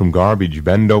brand new from Garbage,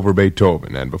 Bend Over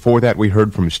Beethoven. And before that, we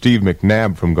heard from Steve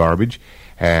McNabb from Garbage.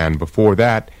 And before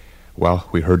that, Well,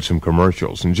 we heard some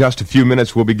commercials. In just a few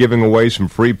minutes, we'll be giving away some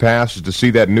free passes to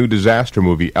see that new disaster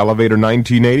movie, Elevator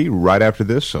 1980, right after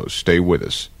this, so stay with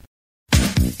us.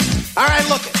 All right,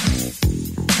 look.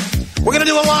 We're going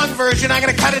to do a long version. I'm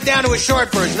going to cut it down to a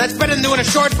short version. That's better than doing a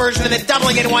short version and then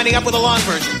doubling it and winding up with a long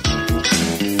version.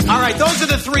 All right, those are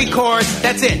the 3 chords.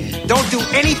 That's it. Don't do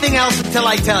anything else until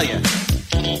I tell you.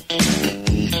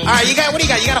 All right, what do you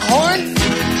got? You got a horn?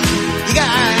 You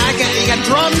got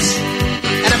drums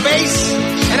and a bass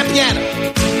and a piano.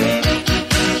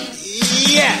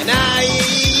 Yeah, now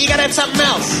you got to have something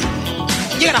else.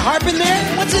 You got a harp in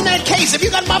there? What's in that case? Have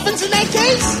you got muffins in that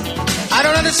case? I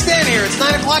don't understand here. It's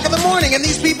 9 o'clock in the morning and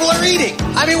these people are eating.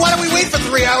 I mean, why don't we wait for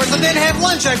 3 hours and then have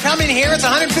lunch? I come in here, it's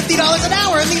 $150 an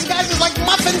hour, and these guys are like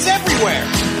muffins everywhere.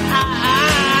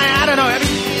 I don't know. I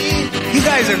mean, you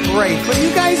guys are great, but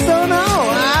you guys don't know.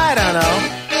 I don't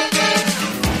know.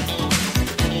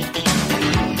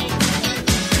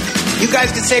 You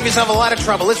guys could save yourself a lot of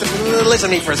trouble. Listen to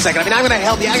me for a second. I mean, I'm going to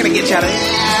help you. I'm going to get you out of it.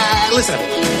 Listen,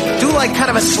 do like kind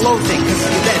of a slow thing, because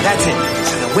that's it.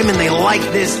 The women, they like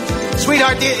this.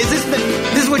 Sweetheart, is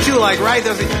this what you like, right?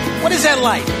 What is that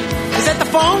like? Is that the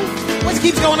phone? What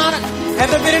keeps going on?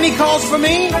 Have there been any calls for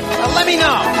me? Let me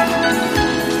know.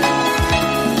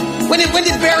 When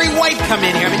did Barry White come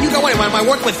in here? I mean, you go, what, am I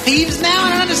working with thieves now?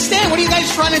 I don't understand. What are you guys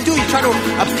trying to do? You trying to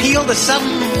appeal to some...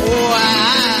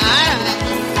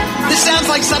 This sounds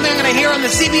like something I'm going to hear on the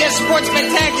CBS Sports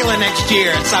Spectacular next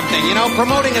year or something,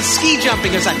 promoting a ski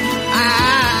jumping or something.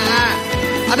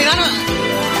 I mean, I don't...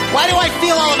 Why do I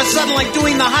feel all of a sudden like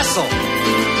doing the hustle?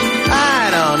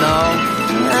 I don't know.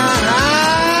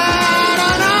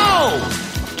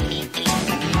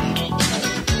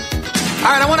 All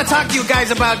right, I want to talk to you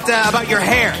guys about your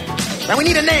hair. Now, we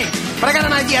need a name, but I got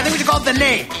an idea. I think we should call it The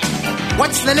Name.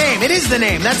 What's the name? It is the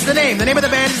name. That's the name. The name of the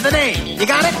band is The Name. You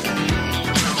got it?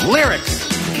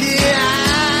 Lyrics. Yeah,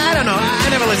 I don't know. I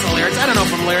never listen to lyrics. I don't know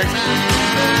from lyrics.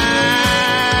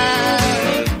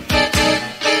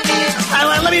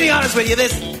 Let me be honest with you.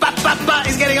 This ba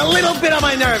is getting a little bit on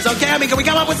my nerves, okay? I mean, can we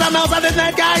come up with something else other than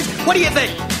that, guys? What do you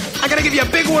think? I'm going to give you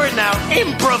a big word now.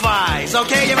 Improvise,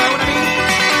 okay? You know what I mean?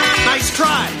 Nice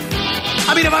try.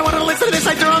 I mean, if I wanted to listen to this,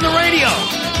 I'd turn on the radio.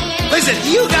 Listen,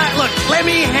 look, let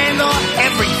me handle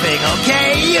everything,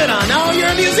 okay? You don't know.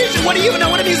 You're a musician. What do you know?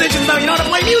 What do musicians know? You know how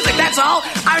to play music, that's all.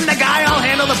 I'm the guy. I'll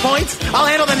handle the points. I'll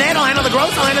handle the net. I'll handle the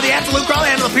gross. I'll handle the absolute gross. I'll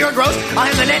handle the pure gross. I'll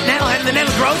handle the net. I'll handle the net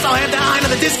gross. I'll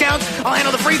handle the discounts. I'll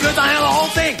handle the free goods. I'll handle the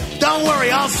whole thing. Don't worry.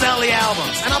 I'll sell the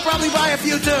albums. And I'll probably buy a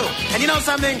few, too. And you know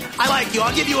something? I like you.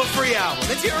 I'll give you a free album.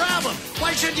 It's your album.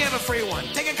 Why shouldn't you have a free one?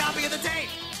 Take a copy of the tape.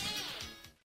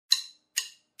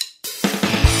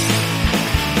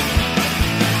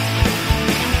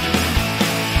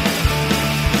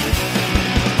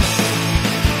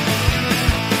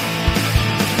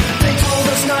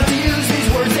 Not to use these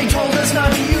words, they told us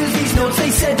not to use these notes. They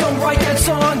said don't write that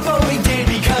song, but we did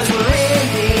because we're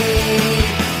indie.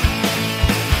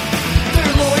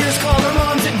 Their lawyers called their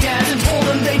moms and dads and told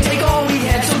them they'd take all we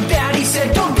had. So daddy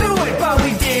said don't do it, but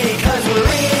we did because we're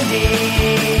indie.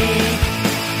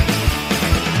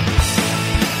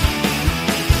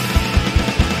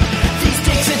 These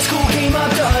dicks at school came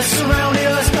up to us, surrounded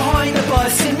us behind the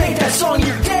bus and made that song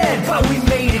You're Dead, but we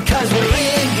made it because we're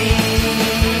indie.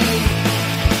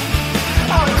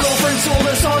 Our girlfriend sold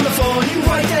us on the phone. You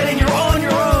write that and you're on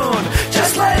your own.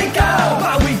 Just let it go.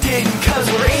 But we didn't cause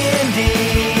we're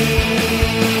indie.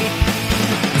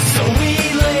 So we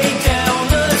laid down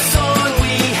the song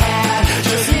we had.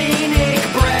 Just me, Nick,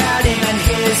 Brad, and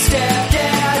his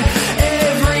stepdad.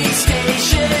 Every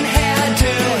station had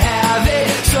to have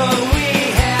it. So we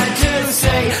had to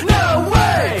say, no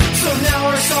way. So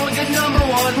now our song's at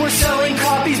 #1. We're selling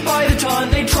copies by the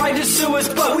ton. They tried to sue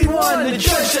us, but we won. The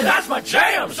judge said, that's my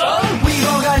jam, son. We've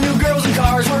all got new girls and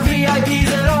cars. We're VIPs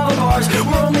at all the bars.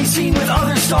 We're only seen with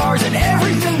other stars, and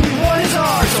everything we want is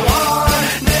ours. So our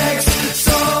next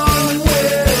song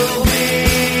will be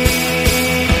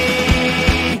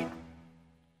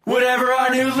whatever our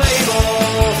new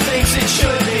label thinks it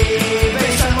should be,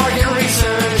 based on market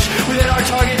research within our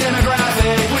target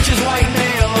demographic, which is white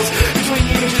males between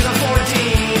the ages of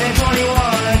 14 and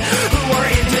 21 who are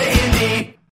into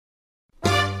indie.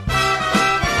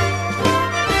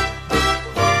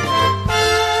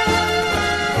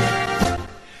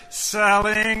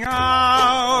 Selling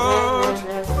out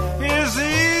is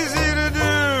easy to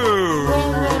do.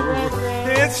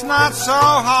 It's not so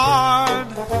hard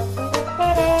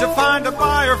to find a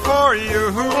buyer for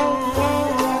you.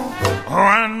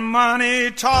 When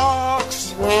money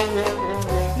talks,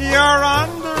 you're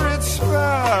under its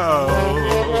spell.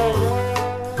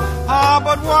 Ah, but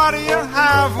but what do you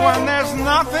have when there's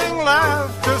nothing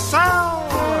left to sell?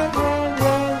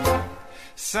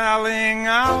 Selling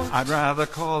out, I'd rather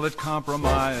call it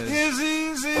compromise, is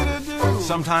easy to do.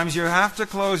 Sometimes you have to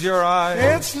close your eyes.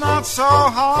 It's not so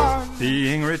hard.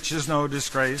 Being rich is no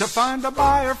disgrace. To find a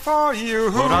buyer for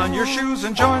you, put on your shoes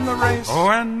and join the race.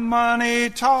 When money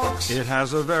talks, it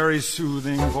has a very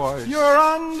soothing voice. You're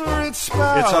under its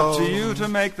spell. It's up to you to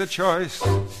make the choice.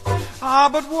 Ah,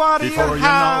 but what do you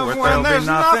have when there's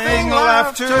nothing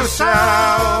left to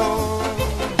sell?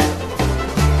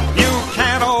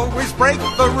 Can't always break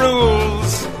the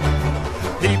rules.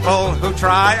 People who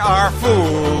try are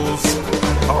fools.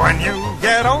 When you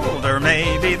get older,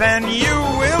 maybe then you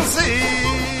will see.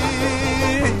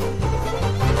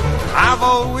 I've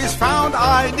always found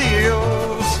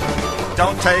ideals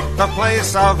don't take the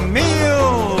place of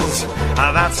meals.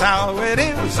 That's how it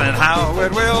is and how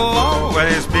it will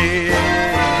always be.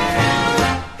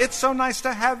 It's so nice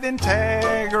to have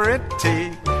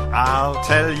integrity. I'll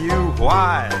tell you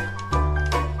why.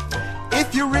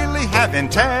 If you really have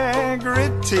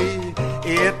integrity,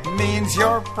 it means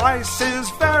your price is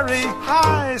very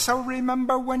high. So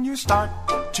remember when you start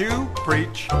to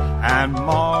preach and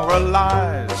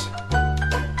moralize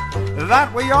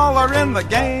that we all are in the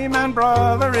game, and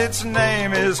brother, its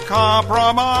name is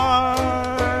compromise.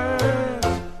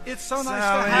 It's so nice to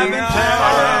have integrity.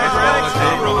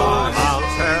 I'll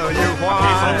tell you why.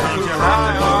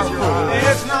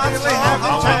 It's not really have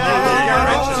integrity.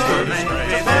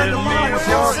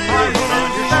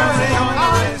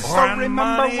 So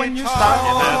remember when you start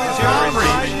to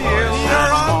preach, you're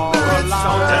under its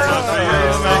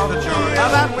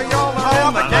that we all are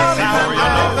in the game,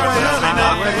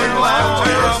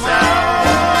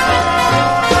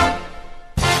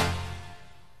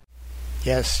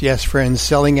 Yes, friends,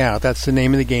 selling out. That's the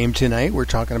name of the game tonight. We're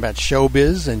talking about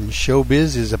ShowBiz, and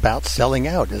ShowBiz is about selling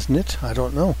out, isn't it? I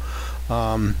don't know.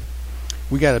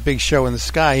 We got a big show in the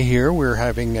sky here. We're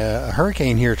having a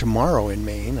hurricane here tomorrow in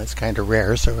Maine. That's kind of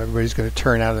rare, so everybody's going to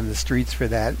turn out in the streets for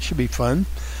that. It should be fun.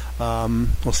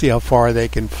 We'll see how far they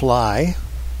can fly.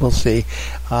 We'll see.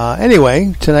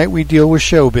 Anyway, tonight we deal with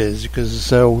ShowBiz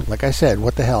because, like I said,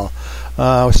 what the hell?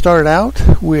 We started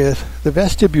out with the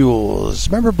Vestibules.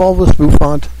 Remember Bulbous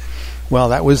Bouffant? Well,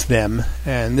 that was them,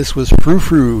 and this was Frou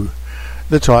Frou,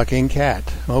 the Talking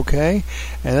Cat. Okay?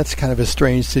 And that's kind of a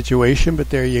strange situation, but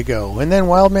there you go. And then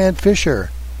Wildman Fisher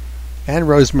and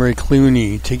Rosemary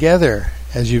Clooney together,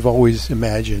 as you've always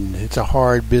imagined. It's a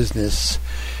hard business.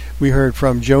 We heard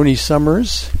from Joni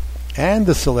Summers and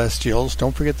the Celestials.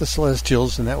 Don't forget the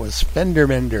Celestials, and that was Fender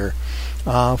Mender,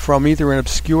 from either an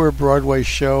obscure Broadway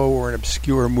show or an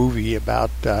obscure movie about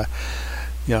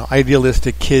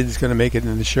idealistic kids going to make it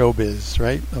in the showbiz,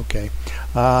 right? Okay.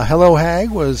 Hello Hag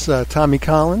was Tommy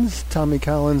Collins. Tommy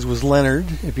Collins was Leonard.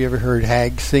 If you ever heard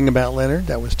Hag sing about Leonard,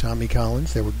 that was Tommy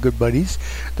Collins. They were good buddies.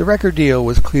 The record deal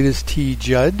was Cletus T.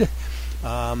 Judd.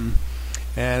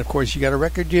 And, of course, you got a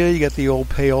record deal. You got the old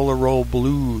Payola Roll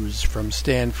Blues from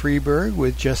Stan Freberg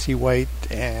with Jesse White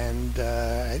and,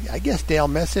 I guess, Dale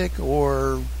Messick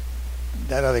or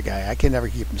that other guy. I can never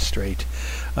keep him straight.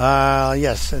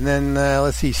 Yes, and then,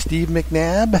 let's see, Steve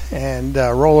McNabb and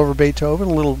Roll Over Beethoven,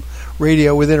 a little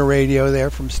radio within a radio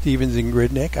there from Stevens and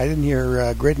Gridnick. I didn't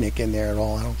hear Gridnick in there at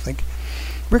all, I don't think.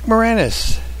 Rick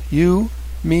Moranis, You,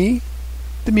 Me,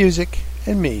 The Music,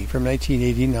 and Me from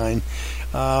 1989.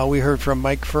 We heard from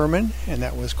Mike Furman, and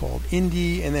that was called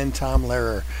Indie, and then Tom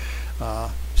Lehrer,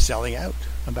 selling out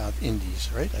about indies,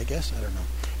 right? I guess, I don't know.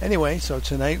 Anyway, so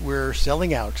tonight we're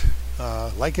selling out.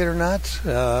 Like it or not,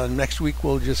 next week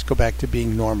we'll just go back to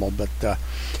being normal. But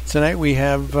tonight we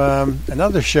have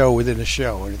another show within a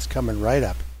show, and it's coming right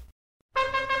up.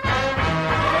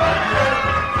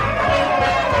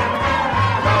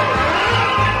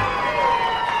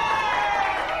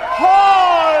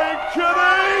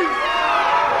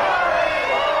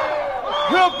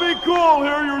 Hippie cool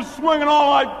here, you're swinging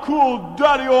all night cool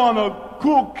daddy on a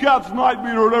cool cat's night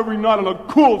meter at every night on a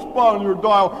cool spot on your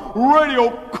dial.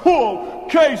 Radio Cool,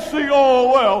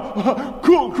 KCOOL.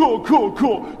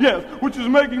 Cool. Yes, which is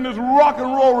making this rock and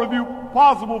roll review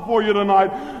possible for you tonight.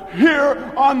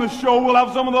 Here on the show, we'll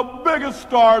have some of the biggest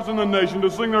stars in the nation to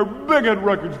sing their big hit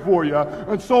records for you.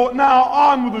 And so now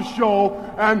on with the show,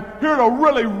 and here to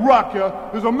really rock you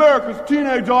is America's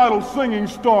Teenage Idol singing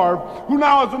star, who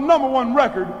now has the #1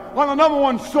 record on the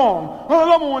 #1 song, on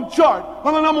the #1 chart,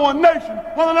 on the #1 nation,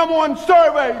 on the #1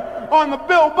 survey, on the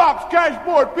Bill Box,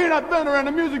 Cashboard, Peanut Vendor, and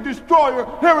the Music Destroyer.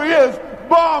 Here he is,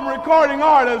 bomb recording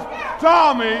artist,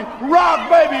 Tommy Rock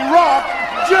Baby Rock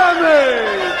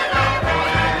Jimmy.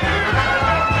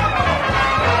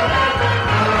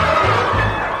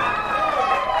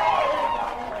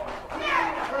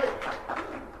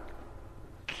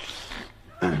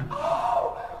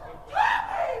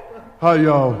 Hi,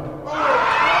 yo.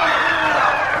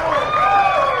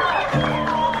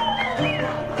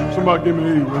 Somebody give me to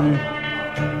eat, will you?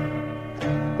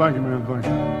 Thank you, man. Thank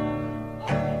you.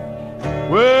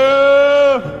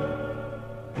 Well.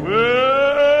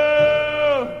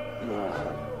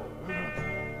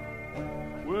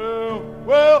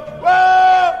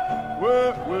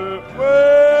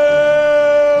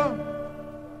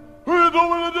 Who you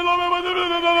doing?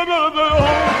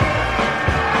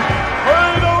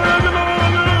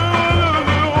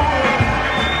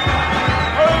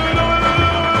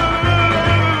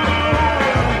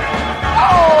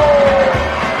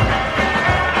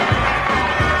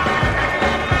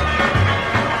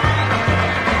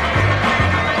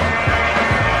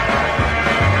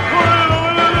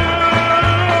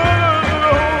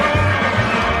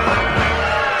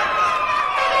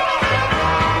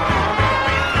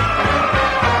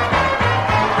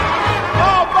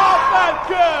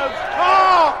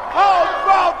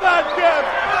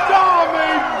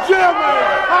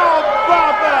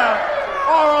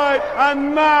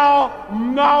 And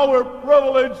now we're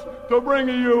privileged to bring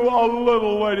to you a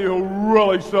little lady who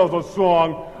really sells a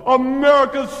song.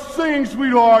 America's singing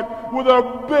sweetheart with her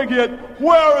big hit,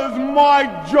 Where Is My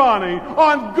Johnny?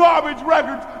 On Garbage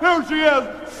Records, here she is,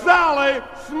 Sally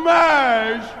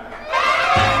Smash.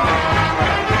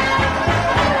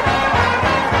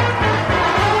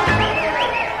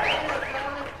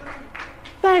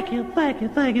 Thank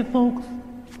you, folks.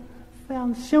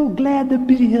 I'm so glad to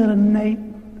be here tonight.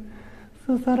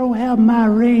 Since I don't have my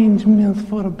arrangements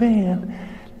for the band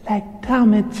like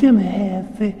Tommy Jimmy has,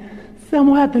 so I'm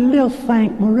going to have to lip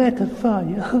sync my record for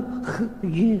you.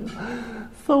 Yeah.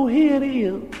 So here it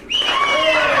is.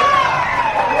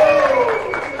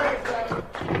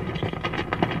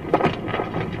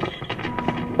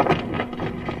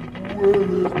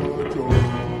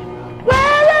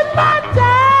 Where is my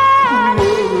dad?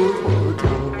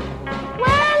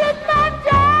 Where is my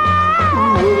dad?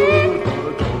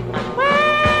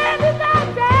 Where is my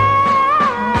dad?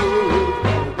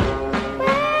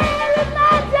 Where is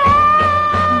my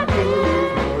dad?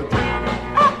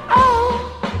 Uh-oh.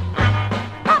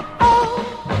 Uh-oh.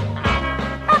 Uh-oh.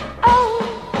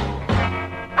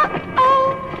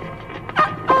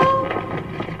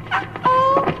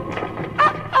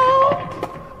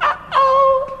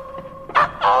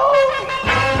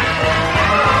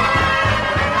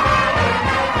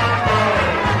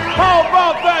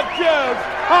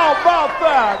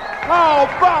 How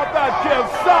about that, kids?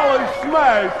 Sally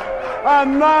Smash.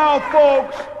 And now,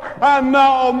 folks,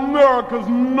 America's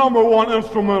 #1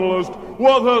 instrumentalist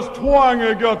with his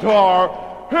twangy guitar.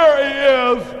 Here he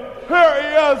is.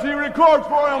 He records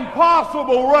for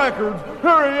Impossible Records.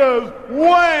 Here he is,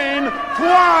 Wayne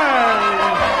Twang.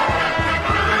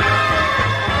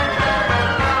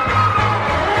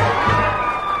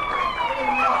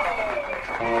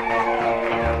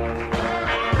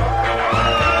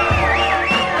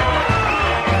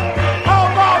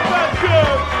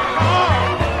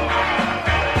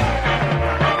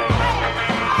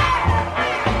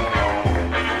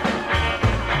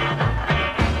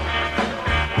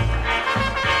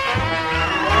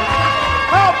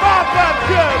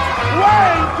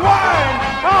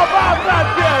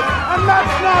 And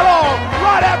that's not all.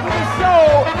 Right after the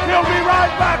show, he'll be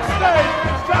right backstage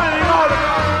signing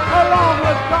autographs along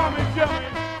with Tommy Jimmy.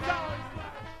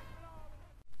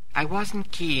 I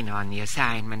wasn't keen on the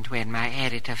assignment when my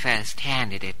editor first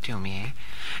handed it to me.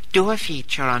 Do a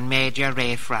feature on Major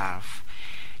Rafe Ralph.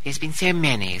 There's been so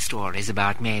many stories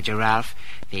about Major Ralph,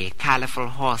 the colourful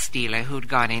horse dealer who'd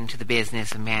gone into the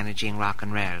business of managing rock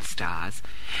and roll stars.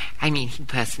 I mean, he'd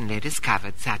personally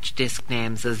discovered such disc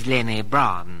names as Lenny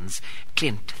Bronze,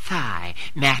 Clint Thigh,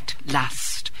 Matt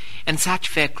Lust, and such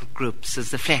vocal groups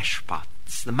as the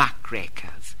Fleshpots, the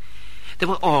Muckrakers. There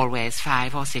were always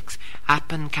 5 or 6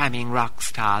 up-and-coming rock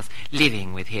stars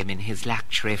living with him in his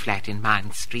luxury flat in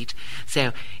Mine Street,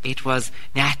 so it was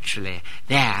naturally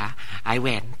there I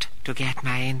went to get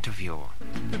my interview.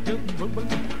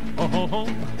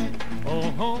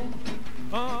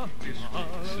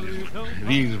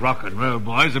 These rock and roll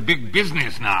boys are big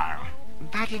business now.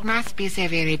 But it must be so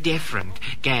very different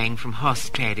going from horse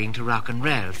trading to rock and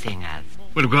roll singers.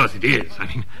 Well, of course it is. I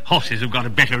mean, horses have got a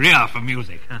better ear for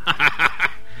music.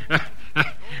 Have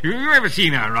you ever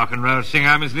seen a rock and roll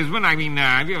singer, Miss Lisbon? I mean,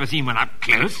 have you ever seen one up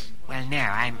close? Well, no,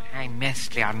 I'm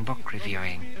mostly on book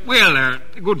reviewing. Well, a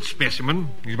good specimen.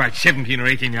 He's about 17 or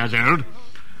 18 years old.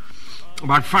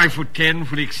 About 5'10",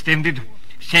 fully extended,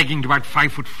 sagging to about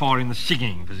 5'4" in the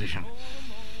singing position.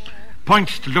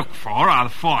 Points to look for are the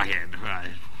forehead.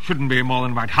 Shouldn't be more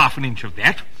than about half an inch of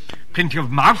that. Plenty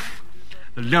of mouth.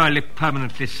 The lower lip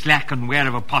permanently slack and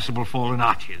wherever possible fallen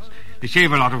arches. They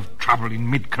save a lot of trouble in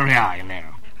mid-career, you know.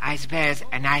 I suppose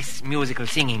a nice musical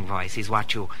singing voice is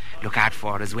what you look out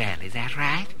for as well. Is that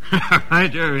right? I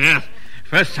do, yes.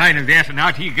 First sign of that, and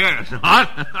out he goes. What?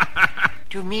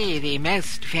 To me, the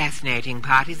most fascinating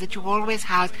part is that you always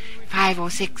house 5 or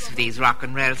 6 of these rock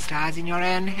and roll stars in your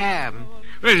own home.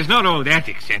 Well, it's not all that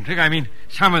eccentric. I mean,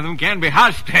 some of them can be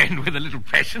house-trained with a little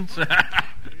patience.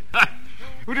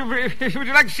 Would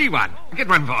you like to see one? I'll get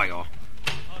one for you.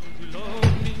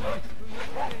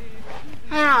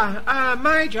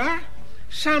 Major,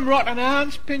 some rotten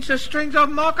hounds pinched the strings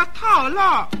of my guitar,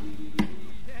 look.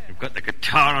 You've got the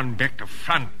guitar on back to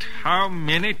front. How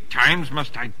many times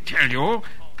must I tell you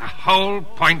the whole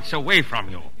point's away from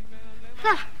you?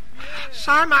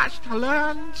 So much to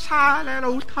learn, so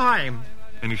little time.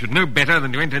 And you should know better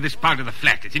than to enter this part of the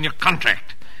flat. It's in your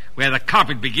contract. Where the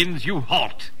carpet begins, you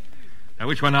halt. Now,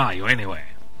 which one are you, anyway?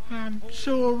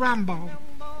 Sue Rambo.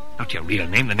 Not your real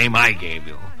name, the name I gave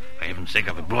you. For heaven's sake,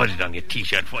 I've embroidered it on your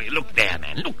T-shirt for you. Look there,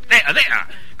 man. Look there.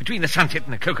 Between the sunset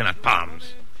and the coconut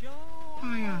palms.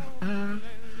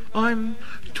 I'm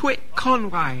Twit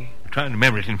Conway. Try and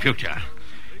remember it in future.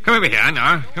 Come over here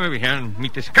now. Come over here and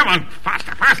meet this. Come on,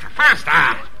 faster.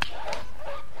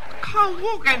 Can't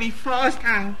walk any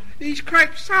faster. These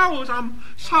crepe soles, I'm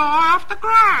so high off the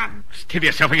ground. Steady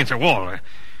yourself against the wall.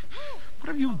 What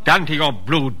have you done to your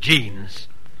blue jeans?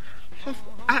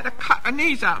 I had to cut the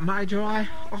knees out, Major. I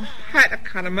had to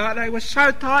cut them out. They were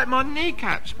so tight my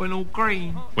kneecaps went all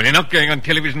green. Well, you're not going on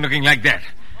television looking like that.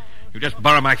 You just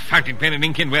borrow my fountain pen and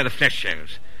ink in where the flesh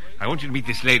shows. I want you to meet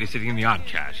this lady sitting in the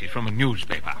armchair. She's from a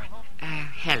newspaper.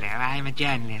 Hello, I'm a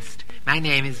journalist. My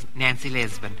name is Nancy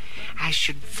Lisbon. I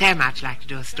should so much like to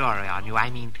do a story on you. I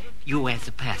mean, you as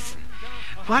a person.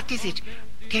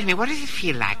 Tell me, what does it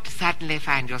feel like to suddenly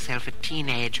find yourself a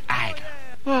teenage idol?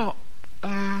 Well,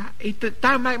 it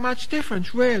don't make much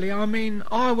difference, really. I mean,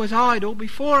 I was idle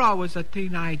before I was a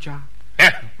teenager.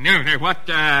 No, what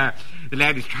the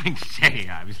lad is trying to say,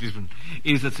 Miss Lisbon,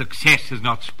 is that success has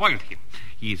not spoiled him.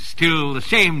 He is still the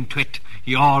same twit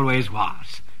he always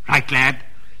was. Right, lad?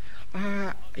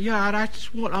 Yeah,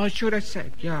 that's what I should have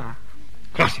said, yeah.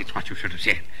 Of course it's what you should have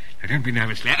said. Now, don't be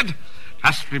nervous, lad.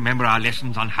 Just remember our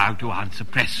lessons on how to answer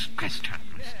press questions.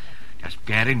 Just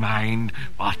bear in mind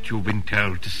what you've been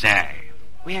told to say.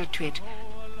 Well, Twit,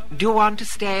 do you want to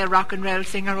stay a rock and roll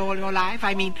singer all your life?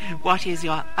 I mean, what is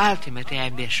your ultimate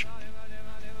ambition?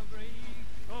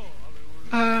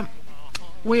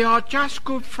 We are just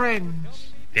good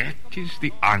friends. That is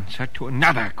the answer to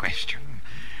another question.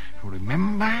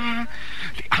 Remember,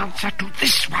 the answer to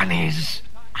this one is,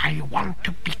 I want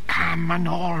to become an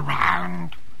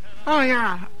all-round. Oh,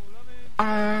 yeah.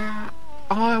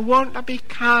 I want to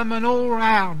become an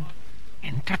all-round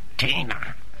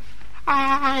entertainer.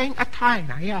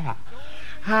 Entertainer, yeah.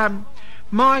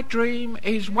 My dream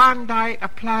is one day to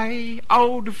play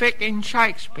Old Vic in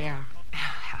Shakespeare.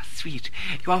 How sweet.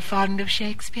 You are fond of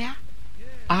Shakespeare?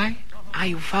 Are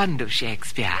you fond of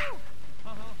Shakespeare?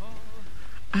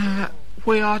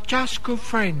 We are just good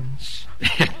friends.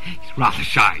 He's rather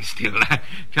shy still.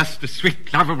 Just a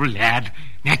sweet, lovable lad,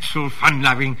 natural,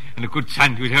 fun-loving, and a good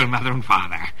son to his own mother and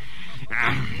father.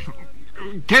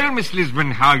 Tell Miss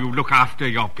Lisbon how you look after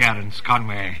your parents,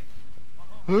 Conway.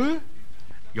 Who?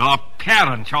 Your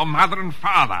parents, your mother and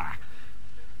father.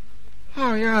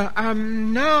 Oh, yeah.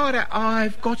 Now that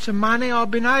I've got some money,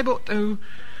 I've been able to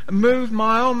move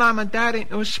my old mum and dad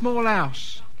into a small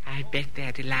house. I bet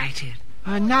they're delighted.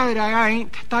 No, they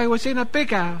ain't. They was in a big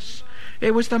house.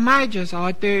 It was the Major's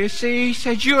idea. You see, he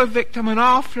said, you're a victim and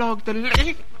I'll flog the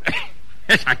leg.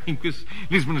 Yes, I think Miss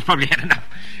Lisbon has probably had enough.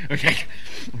 Okay.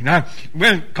 Now,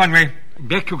 well, Conway,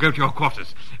 back you go to your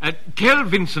quarters. Tell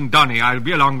Vincent Donny I'll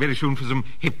be along very soon for some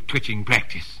hip-twitching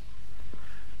practice.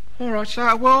 All right,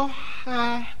 sir. Well,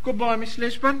 goodbye, Miss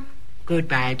Lisbon.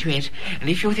 Goodbye, Twit. And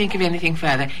if you think of anything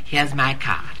further, here's my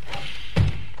card.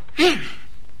 Well,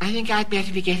 I think I'd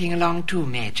better be getting along too,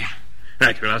 Major.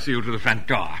 Right, well, I'll see you to the front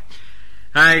door.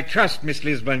 I trust, Miss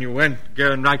Lisbon, you won't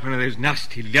go and write one of those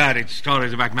nasty, lurid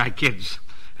stories about my kids.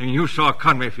 I mean, you saw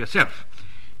Conway for yourself.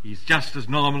 He's just as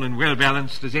normal and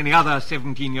well-balanced as any other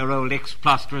 17-year-old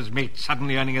ex-plasterer's mate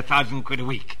suddenly earning 1,000 quid a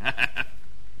week.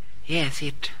 Yes,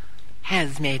 it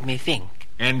has made me think.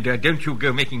 And don't you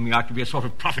go making me out to be a sort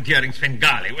of profiteering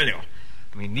Svengali, will you?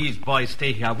 I mean, these boys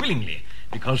stay here willingly,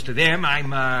 because to them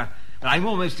I'm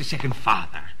almost a second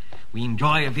father. We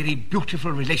enjoy a very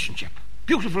beautiful relationship.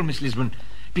 Beautiful, Miss Lisbon,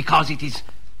 because it is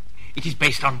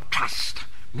based on trust,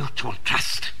 mutual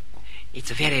trust. It's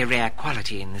a very rare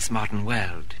quality in this modern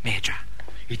world, Major.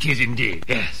 It is indeed,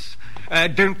 yes.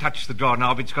 Don't touch the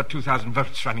doorknob. It's got 2,000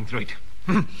 volts running through it.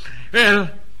 Well,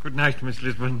 good night, Miss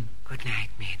Lisbon. Good night,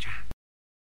 Major.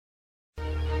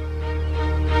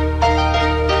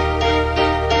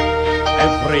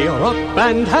 Every rock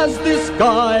band has this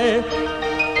guy.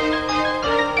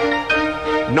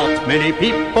 Not many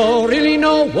people really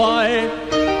know why.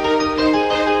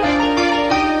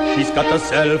 He's got a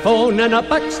cell phone and a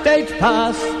backstage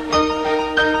pass.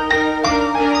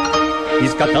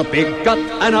 He's got a big gut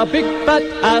and a big fat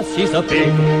ass. He's a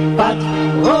big fat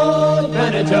road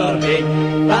manager. Big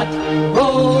fat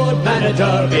road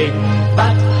manager. Big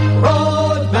fat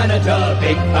road manager.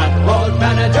 Big fat road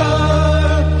manager.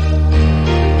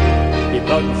 He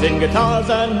plugs in guitars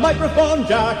and microphone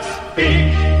jacks.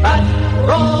 Big fat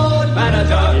road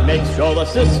manager. He makes sure the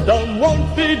system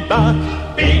won't feed back.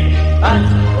 Big fat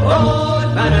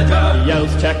road manager. He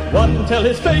yells check one till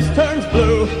his face turns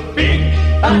blue. Big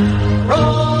fat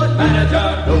road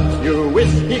manager. Don't you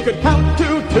wish he could count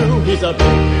to 2? He's a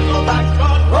big fat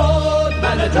road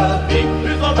manager. Big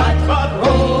fat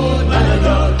road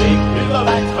manager. Big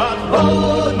fat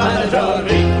road manager.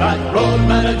 Big fat road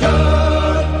manager.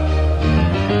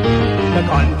 The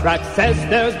contract says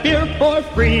there's beer for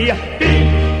free. Big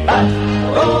fat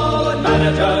road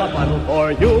manager. A bottle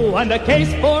for you and a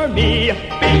case for me.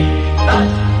 Big fat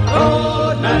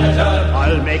road manager.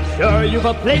 I'll make sure you've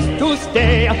a place to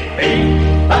stay.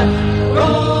 Big fat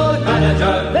road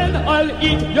manager. Then I'll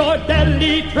eat your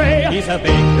deli tray. He's a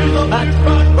big fat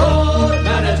road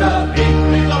manager. Big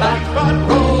fat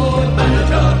road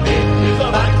manager. Big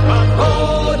fat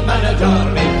road manager.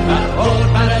 Big fat road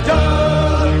manager.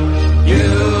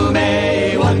 You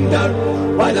may wonder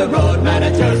why the road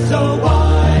manager's so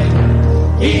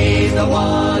wide. He's the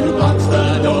one who blocks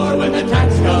the door when the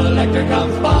tax collector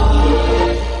comes by.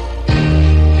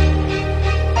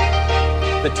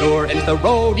 The tour ends the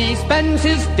road, he spends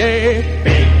his day.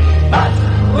 Big fat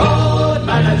road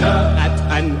manager at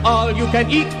an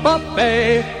all-you-can-eat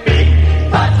buffet. Big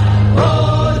fat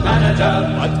road manager.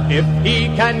 But if he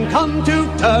can come to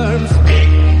terms, big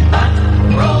fat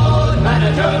road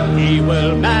manager, he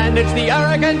will manage the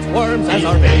arrogant worms as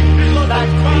our big fat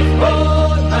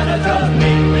road manager.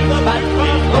 Big fat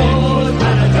road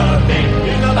manager. Big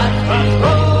fat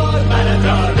road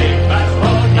manager. Big fat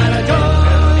road manager.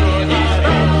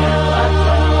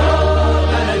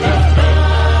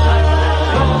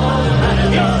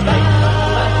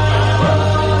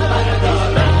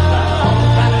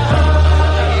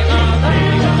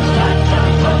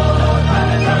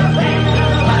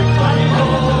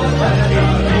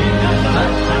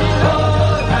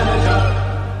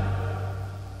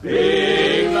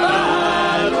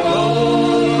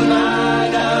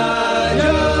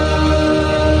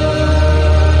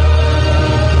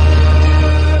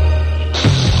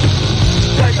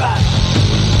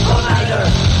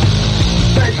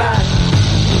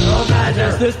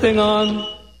 Is this thing on?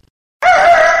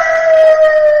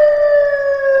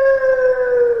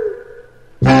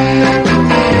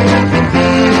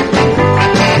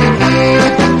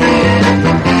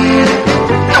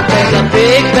 There's a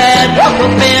big bad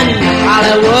wolf in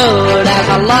Hollywood, as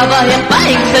a lover he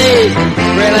thinks he's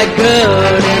really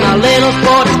good in a little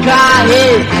sports car.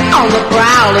 He's on the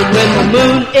prowl, and when the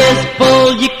moon is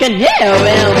full, you can hear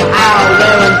him howl,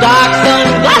 wearing dark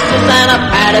sunglasses and a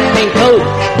padded pink coat.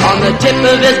 On the tip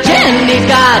of his chin, he's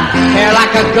got hair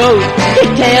like a goat. He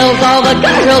tells all the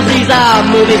girls he's a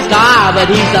movie star, but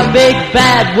he's a big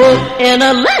bad wolf in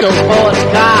a little sports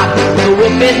car. The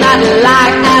wolf is not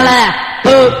like Ally.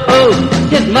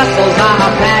 His muscles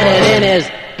are padded in his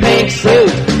pink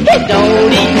suit. He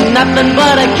don't eat nothing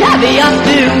but a caviar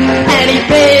stew, and he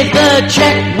pays the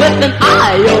check with an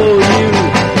IOU.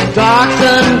 Dark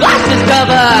sunglasses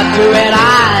cover two red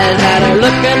eyes that are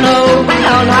looking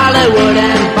around Hollywood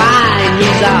and fine.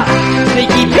 He's a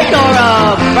sneaky Pete or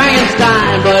a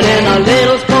Frankenstein, but in a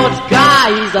little sports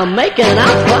car, he's a making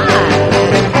out fine.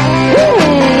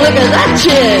 Look at that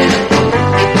chick.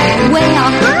 Well,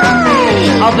 hi.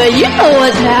 Oh, but you know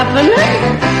what's happening.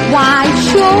 Why,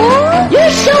 sure? You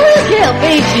sure as hell,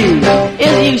 ain't you?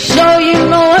 Is you sure you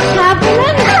know what's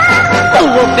happening? The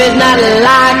wolf is not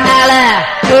like Ally.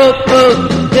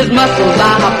 His muscles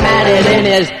are padded in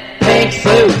his pink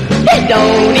suit. He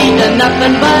don't eat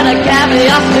nothing but a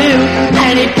caviar stew,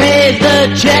 and he pays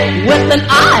the check with an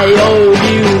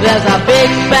IOU. There's a big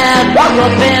bad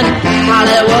wolf in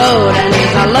Hollywood, and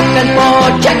he's looking for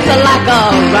chicks like a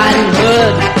Riding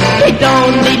Hood. He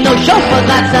don't need no chauffeur,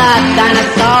 that's a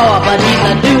dinosaur, but he's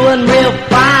doing real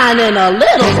fine in a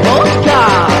little sports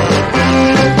car.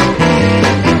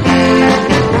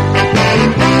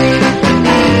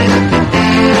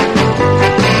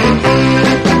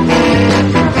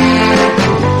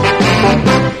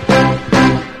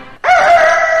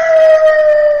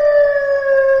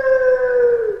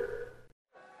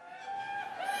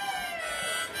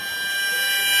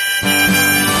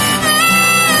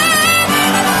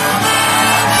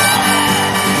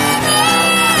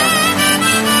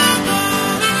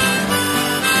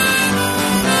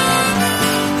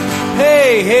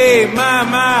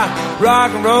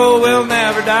 Rock and roll will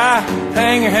never die.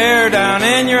 Hang your hair down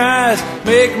in your eyes.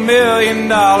 Make $1 million.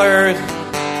 Well,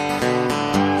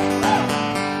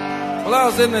 I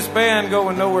was in this band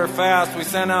going nowhere fast. We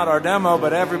sent out our demo,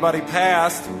 but everybody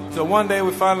passed. So one day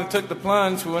we finally took the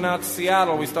plunge. We went out to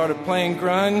Seattle. We started playing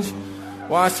grunge.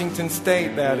 Washington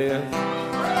State, that is.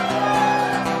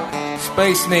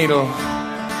 Space Needle,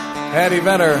 Eddie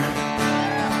Vedder,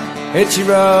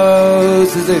 Ichiro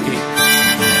Suzuki.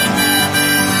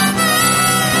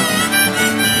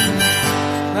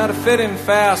 Now to fit in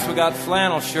fast, we got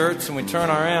flannel shirts and we turn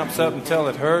our amps up until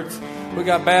it hurts. We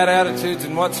got bad attitudes,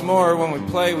 and what's more, when we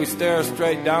play, we stare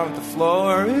straight down at the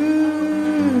floor.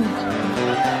 Ooh.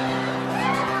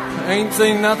 I ain't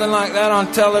seen nothing like that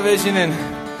on television in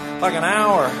like an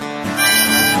hour.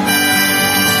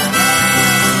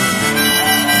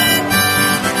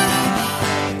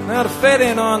 Now, to fit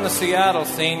in on the Seattle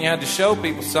scene, you had to show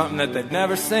people something that they'd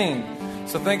never seen.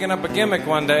 So thinking up a gimmick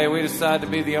one day, we decided to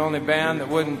be the only band that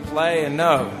wouldn't play a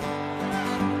note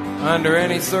under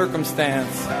any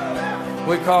circumstance.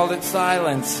 We called it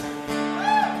Silence,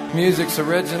 music's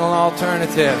original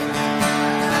alternative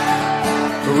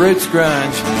for rich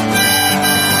grunge.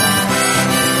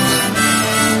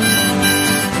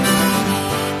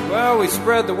 Well, we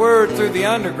spread the word through the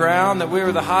underground that we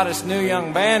were the hottest new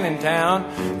young band in town.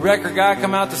 Record guy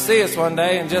come out to see us one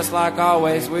day, and just like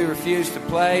always, we refused to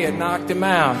play and knocked him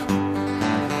out.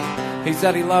 He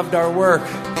said he loved our work.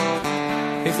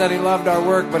 He said he loved our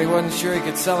work, but he wasn't sure he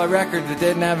could sell a record that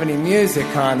didn't have any music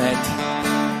on it.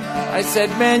 I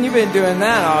said, man, you've been doing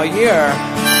that all year.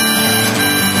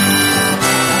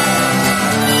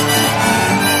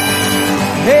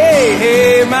 Hey,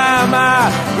 hey, my,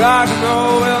 rock and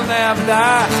roll will never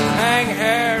die. Hang your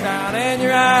hair down in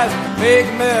your eyes, make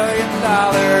 $1 million.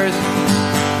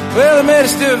 Well, they made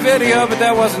us do a video, but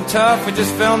that wasn't tough. We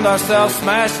just filmed ourselves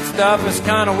smashing stuff. It's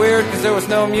kind of weird because there was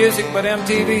no music, but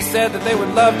MTV said that they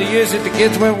would love to use it. The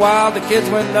kids went wild, the kids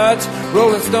went nuts.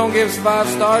 Rolling Stone gave us 5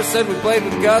 stars, said we played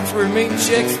with guts. We were meeting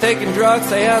chicks, taking drugs.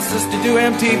 They asked us to do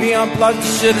MTV Unplugged.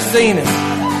 You should have seen it.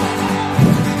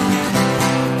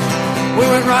 We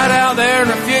went right out there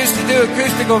and refused to do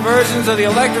acoustical versions of the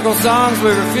electrical songs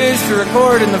we refused to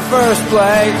record in the first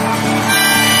place.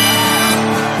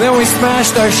 Then we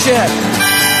smashed our shit.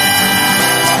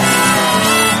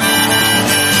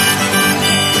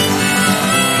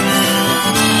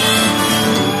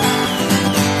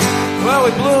 Well,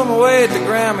 we blew them away at the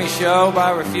Grammy show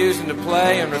by refusing to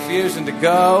play and refusing to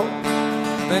go.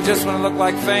 Then just when it looked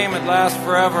like fame would last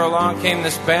forever, along came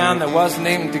this band that wasn't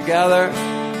even together.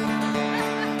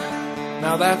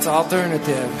 Now that's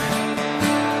alternative.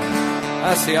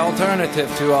 That's the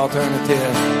alternative to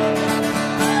alternative.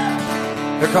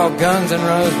 They're called Guns N'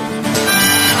 Roses.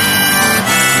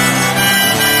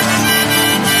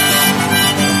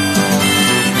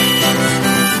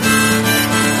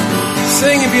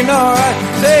 Sing if you know, right?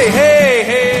 Say, hey,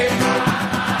 hey.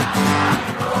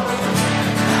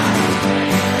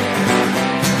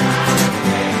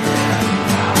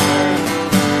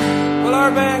 Well, our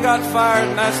band got fired,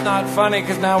 and that's not funny,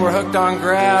 because now we're hooked on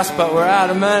grass, but we're out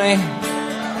of money.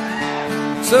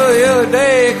 So the other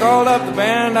day, I called up the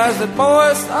band. I said,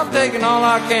 boys, I'm taking all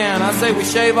I can. I say we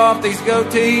shave off these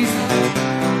goatees,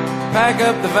 pack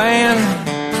up the van,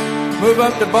 move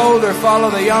up to Boulder, follow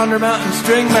the Yonder Mountain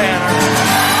String Banner.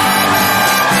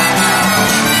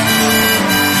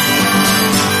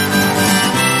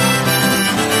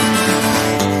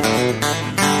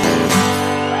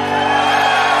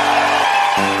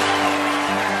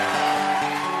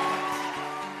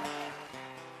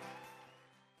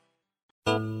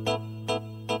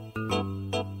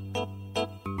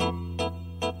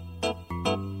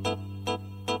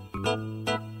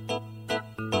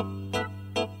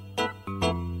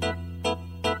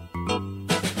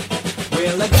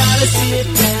 Well, I gotta sit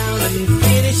down and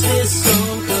finish this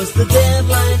song, 'cause the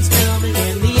deadline's coming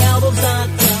and the album's not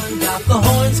done. Got the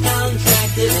horns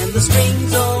contracted and the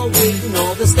strings all waiting.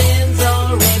 All the stands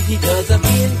are empty 'cause I've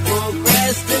been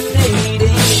procrastinating.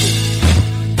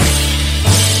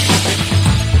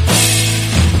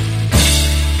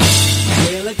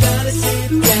 Well, I gotta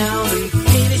sit down and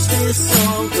finish this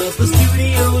song, 'cause the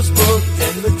studio's booked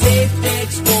and the tape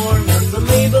deck's warm and the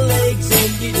label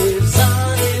executive's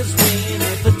on his way. And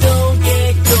if I don't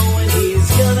get going,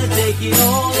 he's gonna take it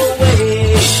all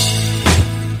away.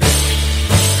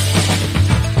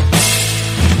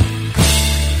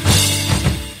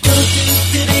 Don't think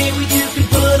today what you can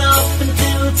put off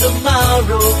until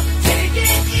tomorrow. Take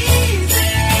it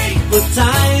easy. But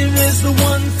time is the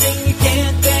one thing you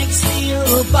can't beg, steal,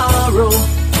 or borrow.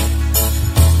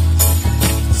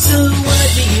 So what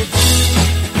do you do?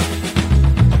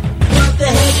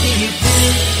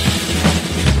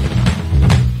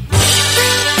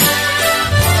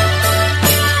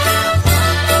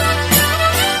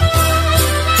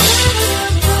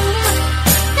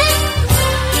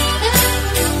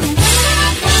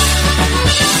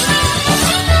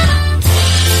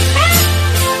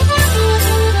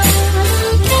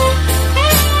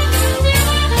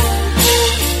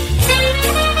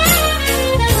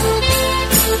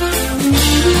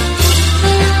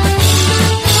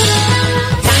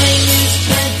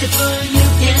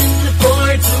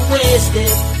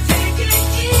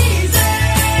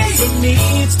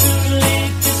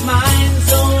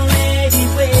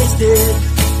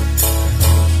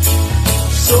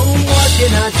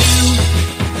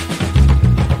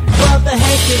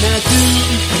 looking at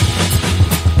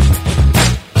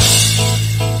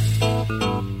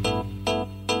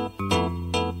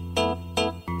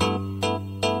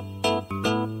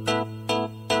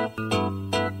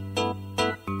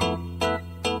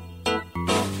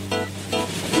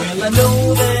Well, I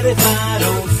know that if I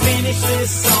don't finish this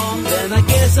song, then I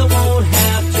guess I won't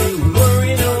have to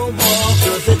worry no more.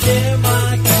 'Cause I tear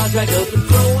my contract up and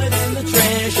throw it in the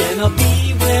trash, and I'll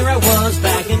be where I was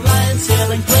back in line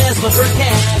selling plasma for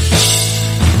cash.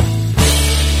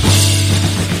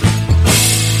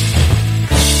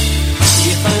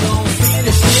 If I don't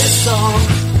finish this song,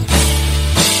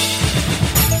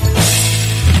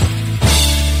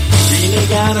 really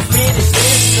gotta finish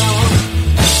this song.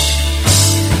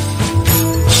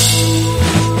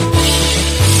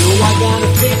 I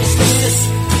gotta finish this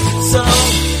song.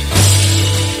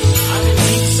 I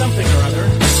need something or other.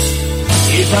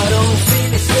 If I don't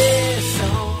finish this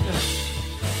song,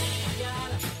 I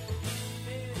gotta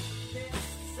finish this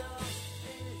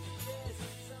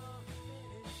song.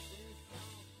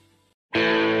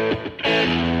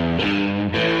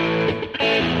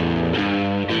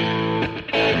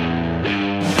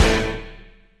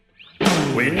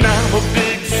 When I'm a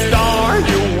big star,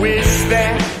 you wish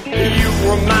that you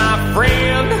were my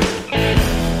friend.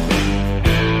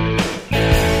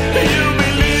 You'll be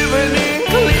living in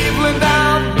Cleveland,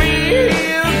 I'll be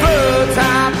in the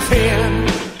top 10.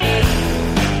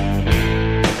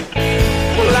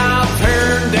 Well, I'll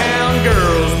turn down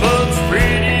girls much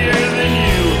prettier than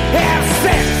you. Have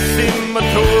sex in my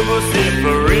tour bus if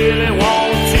I really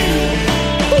want to.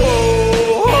 Oh,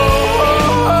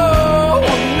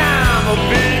 when I'm a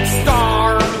big star.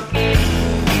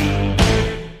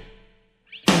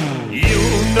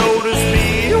 You'll notice me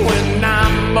when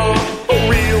I'm a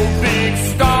real big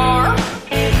star.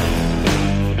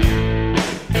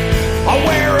 I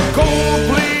wear a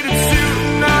gold-plated suit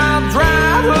and I'll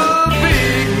drive a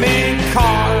big mean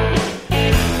car.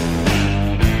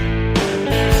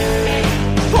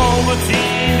 All the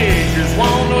teenagers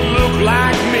wanna look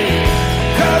like me,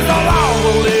 'cause I'll all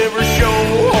will ever show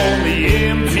on the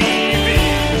MTV.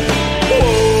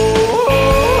 Whoa,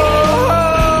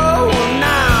 and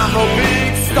I'm a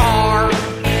big star.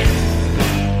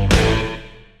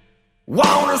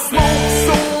 Wanna smoke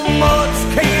so much,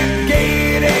 can't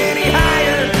get any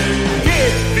higher.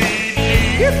 Get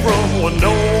VD from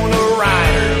Winona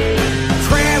Ryder.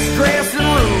 Trash dressing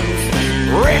rooms,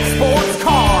 wreck sports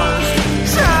cars.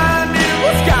 Shine in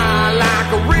the sky like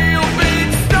a real big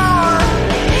star.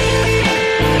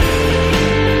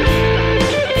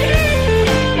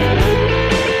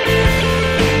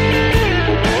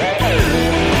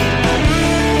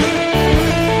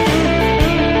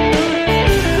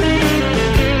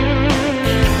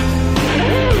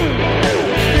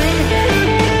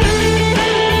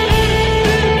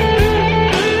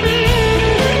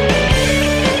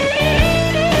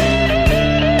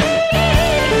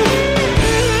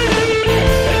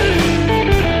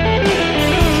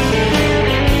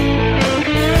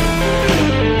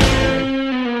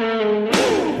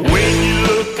 When you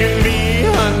look at me,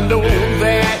 I know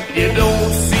that you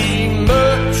don't see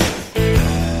much.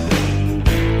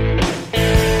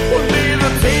 One day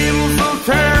the tables will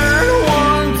turn,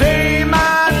 one day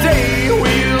my day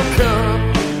will come.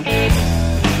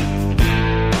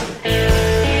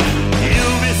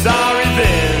 You'll be sorry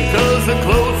then, 'cause the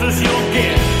closest you'll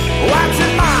get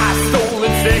watching my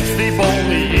stolen sex tape on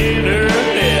the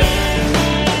internet.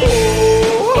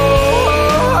 Oh,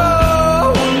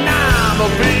 and I'm a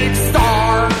big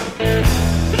star.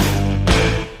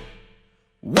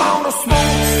 Wanna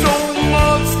smoke so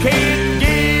much, can't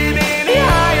get any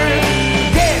higher.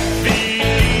 Get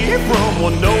VD from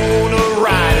Winona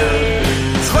Ryder.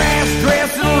 Trash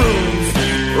dressing rooms,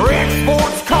 wreck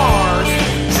sports cars.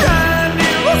 Shine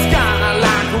in the sky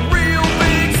like a real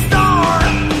big star.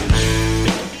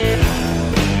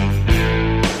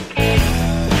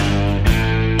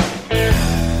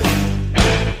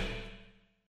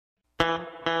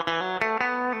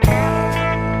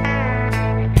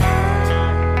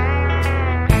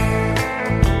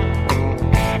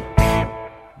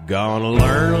 Gonna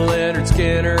learn a Leonard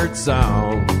Skinner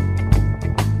song.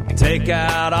 Take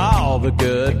out all the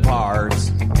good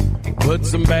parts. Put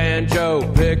some banjo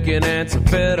picking and some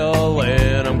fiddle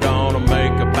in. I'm gonna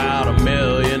make about $1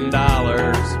 million.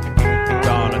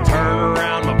 Gonna turn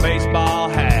around my baseball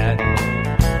hat.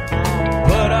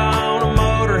 Put on a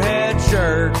Motorhead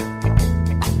shirt.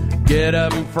 Get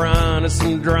up in front of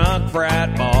some drunk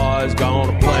frat boys.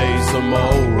 Gonna play some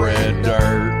old red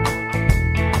dirt.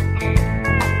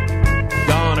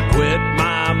 Gonna quit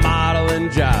my modeling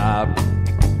job.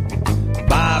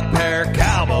 Buy a pair of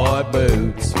cowboy cowboy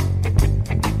boots.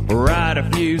 Write a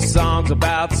few songs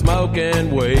about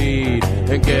smoking weed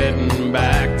and getting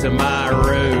back to my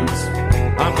roots.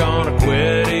 I'm gonna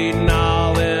quit eating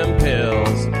all them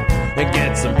pills and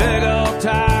get some big old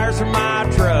tires for my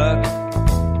truck.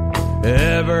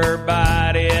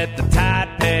 Everybody at the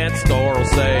tight pants store will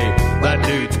say that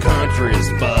dude's country as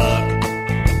fuck.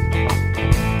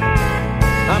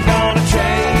 I'm gonna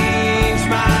change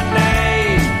my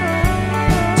name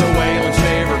to Waylon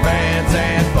Shaver, Vance,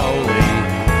 and Foley.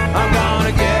 I'm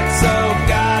gonna get so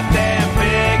goddamn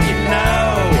big, you know,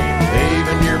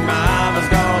 even your mama's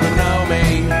gonna know me.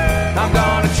 I'm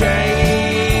gonna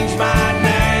change my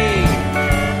name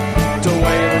to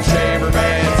Waylon Shaver,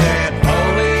 Vance, and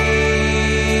Foley.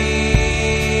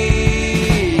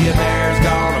 And there's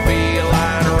gonna be a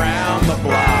line around the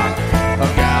block of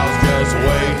gals just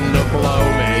waiting to blow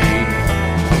me.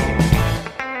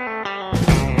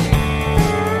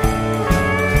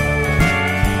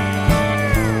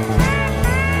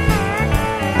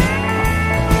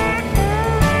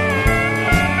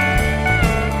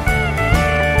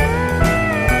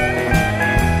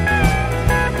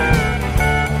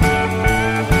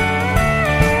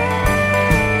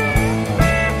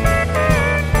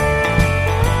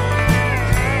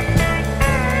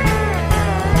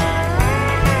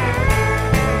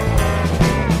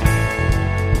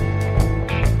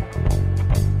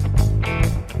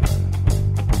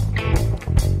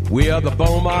 We are the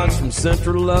Beaumonts from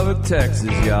Central Lubbock,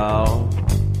 Texas, y'all.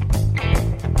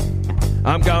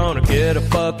 I'm gonna get a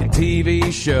fucking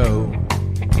TV show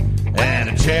and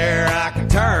a chair I can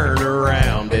turn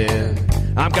around in.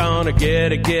 I'm gonna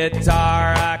get a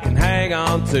guitar I can hang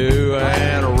on to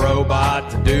and a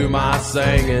robot to do my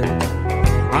singing.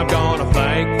 I'm gonna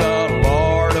thank the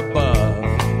Lord above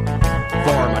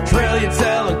for my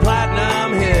trillion-selling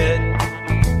platinum hit.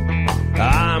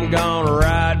 I'm gonna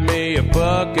write me a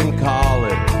book and call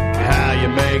it How You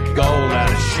Make Gold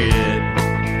Out of Shit.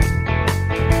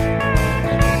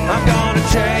 I'm gonna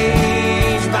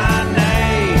change my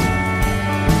name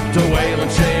to Waylon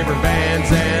Shaver,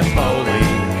 Vance, and Foley.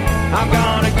 I'm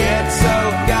gonna get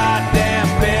so goddamn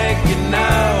big, you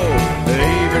know, that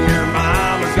even your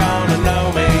mama's gonna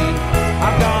know me.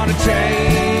 I'm gonna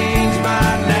change my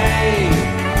name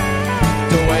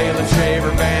to Waylon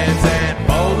Shaver, Vance, and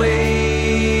Foley.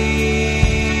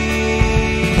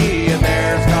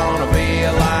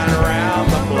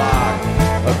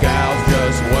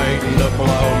 Waiting to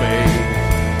blow me.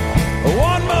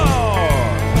 One more,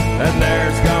 and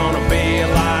there's gonna be a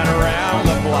line around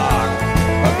the block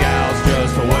of gals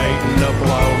just waiting to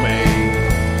blow me.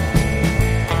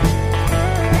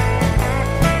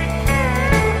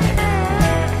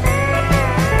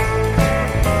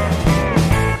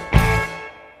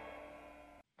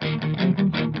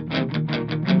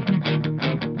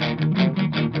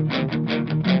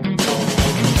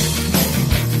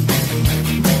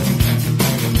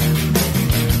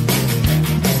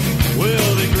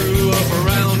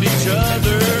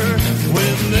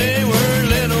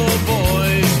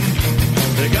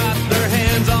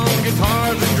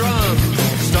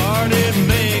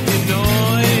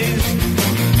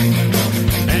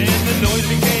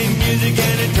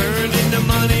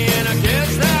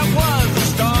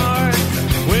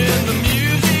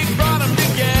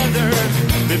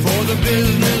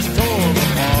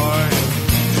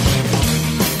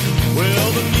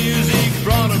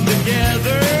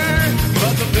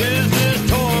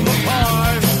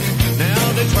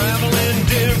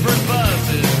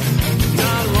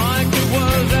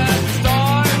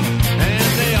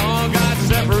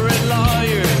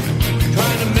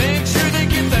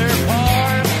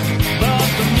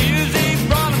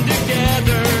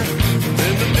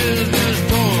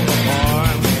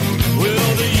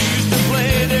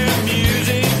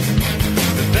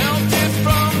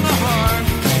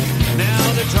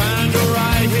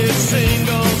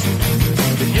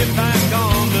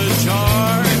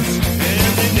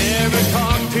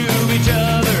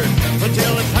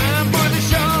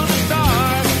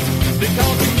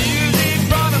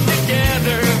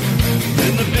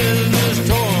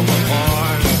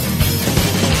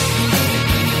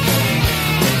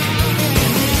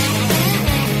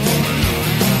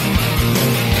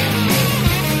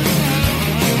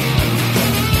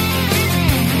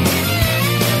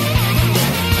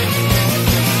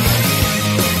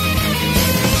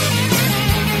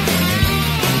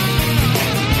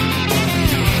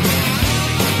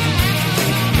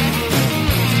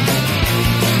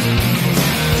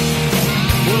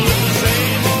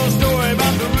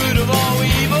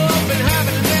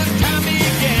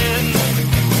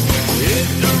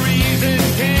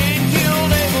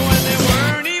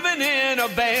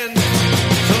 band.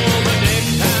 So the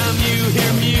next time you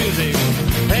hear music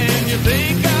and you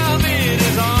think of it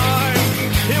as art,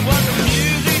 it was the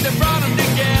music that brought them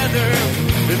together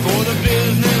before the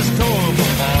business tore them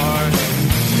apart.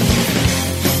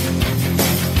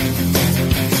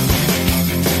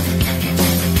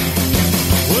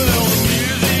 Well, the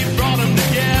music brought them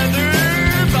together,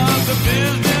 but the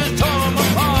business tore them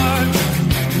apart.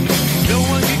 No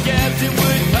one could guess it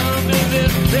would come to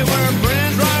this. They were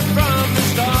friends right from the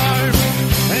start.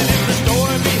 And it's the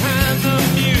story behind the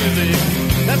music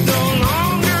that's no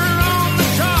longer on the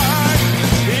chart.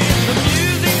 It's the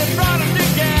music that brought them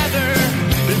together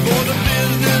before the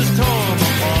business tore them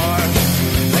apart.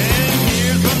 And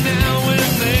years from now when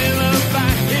they look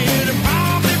back, it'll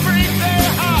probably break their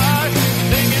heart,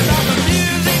 thinking about the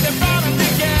music that brought them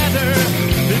together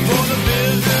before the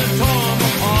business tore them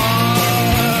apart.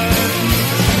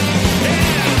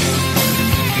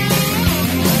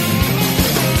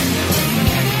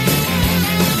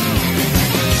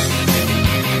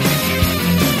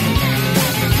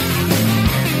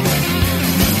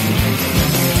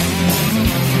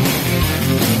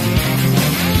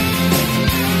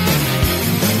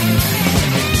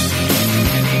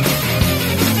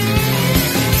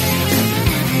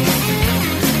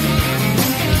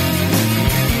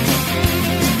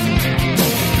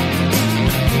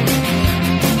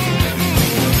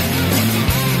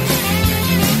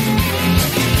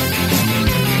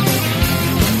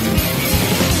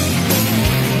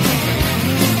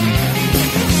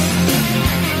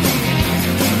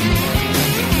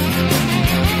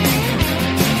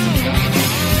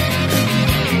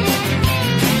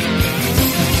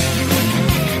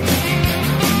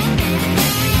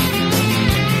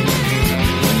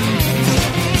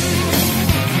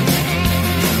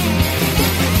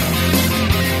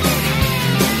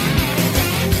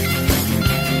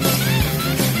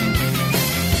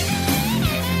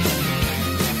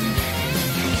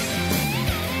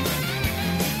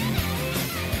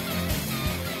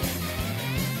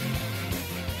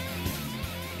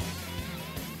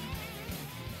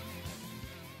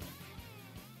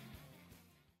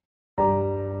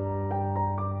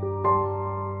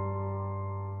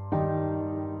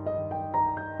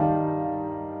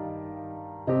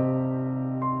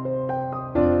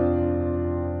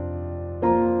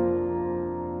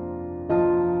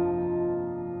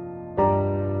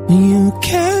 You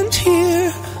can't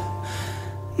hear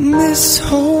this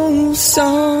whole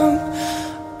song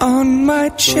on my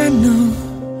channel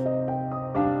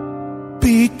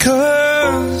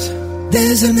because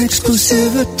there's an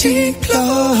exclusivity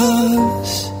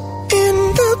clause in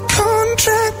the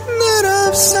contract that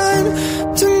I've signed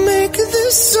to make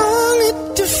this song.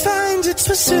 It defines, it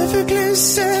specifically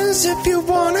says if you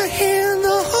wanna hear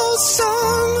the whole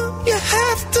song, you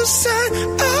have to sign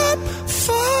up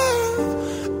for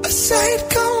a site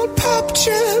called Pop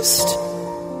Chest.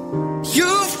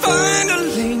 You'll find a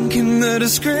link in the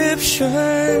description,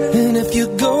 and if you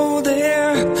go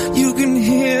there, you can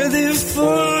hear the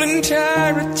full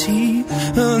entirety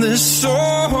of this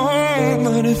song.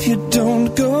 But if you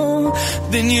don't go,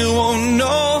 then you won't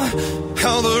know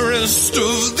how the rest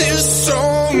of this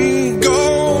song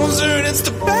goes. And it's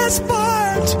the best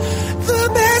part, the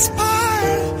best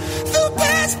part, the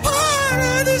best part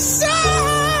of the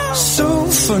song. So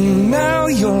for now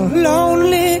you'll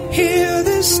only hear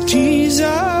this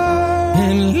teaser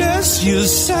unless you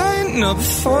sign up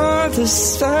for the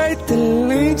site. The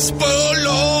link's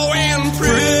below, and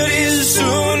pretty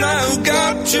soon I've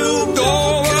got to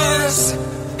go, 'cause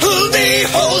the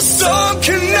whole song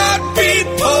cannot be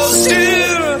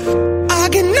posted. I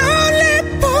can only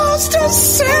post a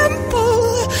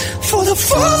sample. For the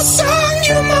full song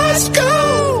you must go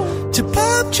to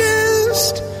popchest.com.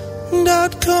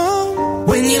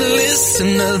 When you listen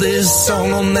to this song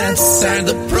on that side,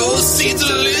 the proceeds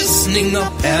of listening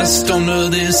are passed on to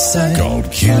this side, called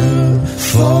Cure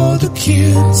for the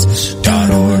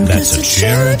Kids.org. That's a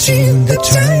charity that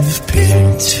I've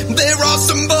picked. There are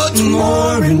some, but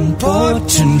more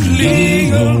importantly,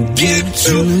 you'll get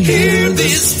to hear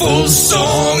this full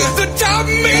song that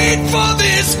I've made for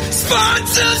this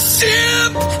sponsorship.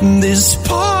 This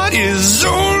part is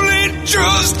only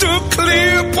just a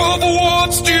clip of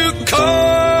what's to come.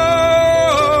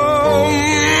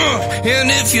 And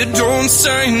if you don't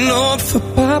sign up for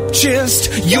Pop Chest,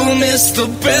 you'll miss the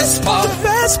best part. The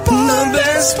best part. The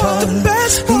best part. The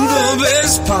best part. The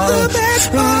best part. The best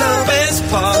part. The best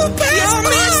part. The best you'll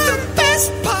miss the best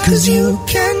part. 'Cause you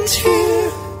can't hear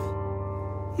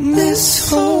this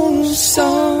whole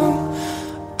song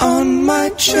on my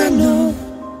channel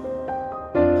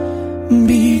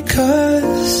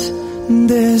because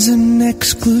There's an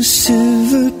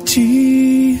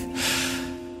exclusivity.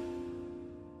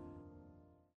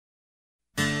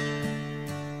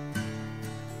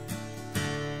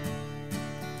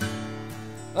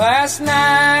 Last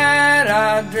night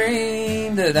I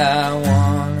dreamed that I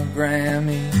won a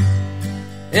Grammy.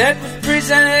 It was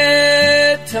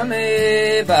presented to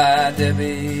me by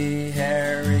Debbie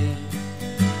Harry.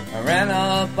 I ran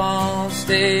up on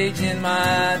stage in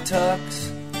my tux.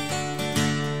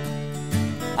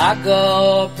 I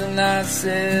gulped and I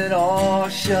said, oh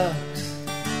shucks.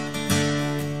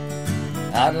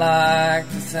 I'd like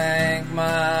to thank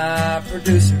my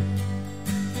producer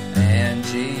and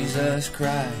Jesus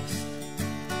Christ.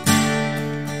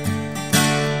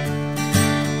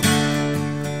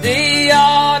 The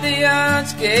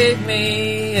audience gave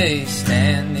me a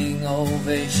standing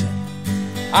ovation.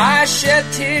 I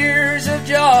shed tears of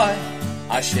joy,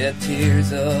 I shed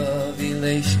tears of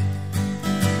elation.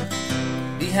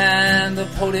 Behind the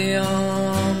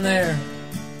podium there,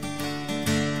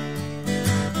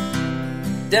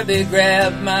 Debbie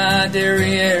grabbed my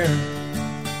derriere.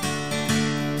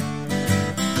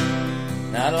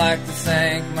 I'd like to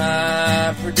thank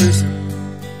my producer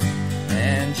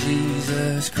and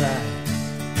Jesus Christ.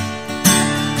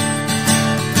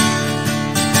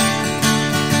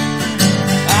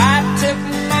 I took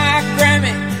my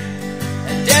Grammy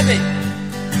and Debbie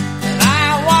and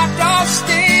I walked off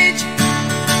stage.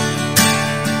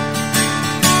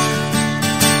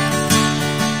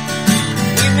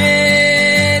 We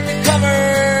made the cover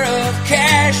of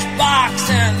Cashbox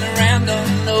and the Random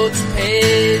Notes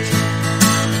page.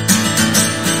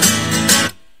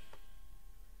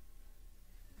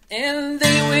 In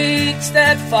the weeks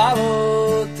that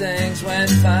followed, things went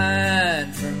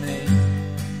fine for me.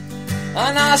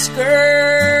 An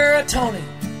Oscar, a Tony,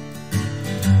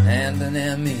 and an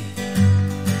Emmy.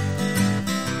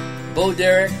 Bo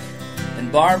Derek and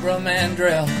Barbara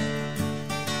Mandrell.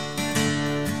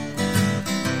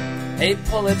 A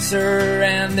Pulitzer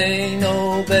and a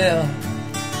Nobel.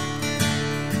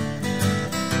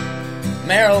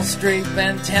 Meryl Streep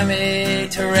and Tammy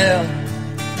Terrell.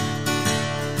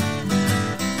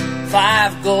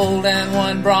 5 gold and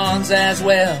 1 bronze as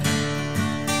well.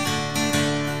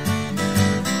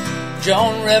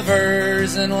 Joan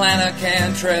Rivers and Lana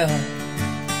Cantrell.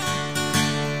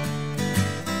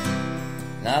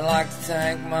 And I'd like to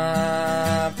thank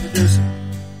my producer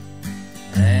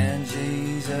and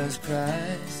Jesus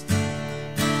Christ.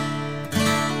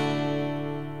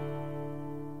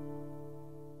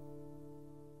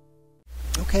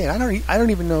 Okay, I don't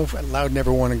even know if Loud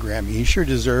never won a Grammy. He sure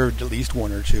deserved at least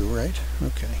 1 or 2, right?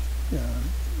 Okay,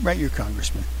 write your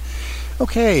congressman.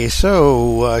 Okay,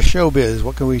 so ShowBiz,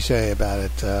 what can we say about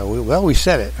it? We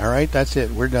said it. All right, that's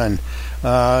it. We're done.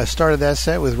 Started that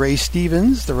set with Ray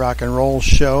Stevens, The Rock and Roll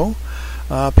Show.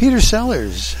 Peter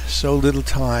Sellers, So Little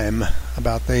Time,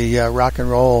 about the rock and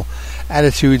roll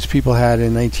attitudes people had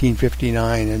in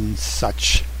 1959 and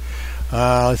such.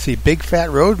 Let's see, Big Fat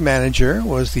Road Manager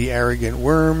was The Arrogant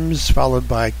Worms, followed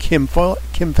by Kim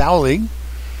Fowley,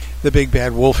 the Big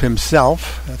Bad Wolf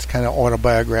himself. That's kind of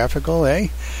autobiographical, eh?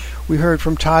 We heard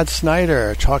from Todd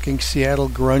Snyder, Talking Seattle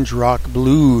Grunge Rock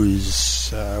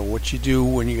Blues. What you do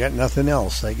when you got nothing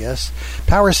else, I guess.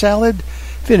 Power Salad,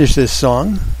 finish this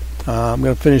song. I'm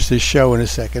going to finish this show in a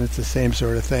second. It's the same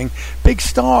sort of thing. Big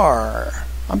Star.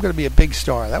 I'm going to be a big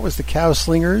star. That was the Cow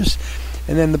Slingers.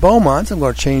 And then the Beaumonts, I'm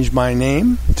going to change my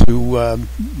name to,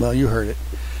 well, you heard it.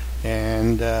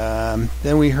 And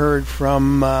then we heard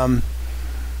from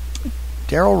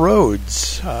Daryl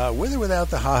Rhodes, with or without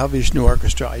the Ha Ha Vishnu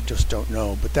Orchestra, I just don't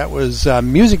know. But that was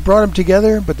music brought them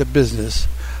together, but the business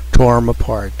tore them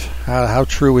apart. How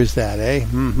true is that, eh?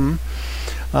 Mm-hmm.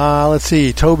 Let's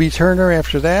see, Toby Turner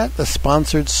after that, the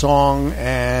sponsored song,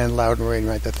 and Loud and Rain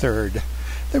Right the third,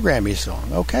 the Grammy song.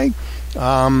 Okay,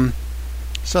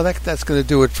 so that's going to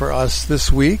do it for us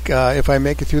this week. If I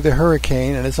make it through the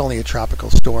hurricane, and it's only a tropical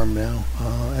storm now,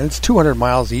 and it's 200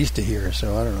 miles east of here,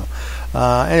 so I don't know.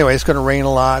 Anyway, it's going to rain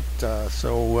a lot,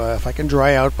 so if I can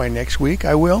dry out by next week,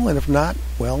 I will, and if not,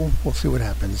 well, we'll see what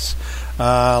happens.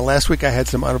 Last week I had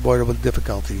some unavoidable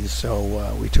difficulties,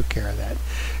 so we took care of that.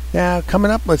 Now,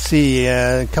 coming up, let's see,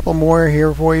 a couple more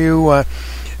here for you.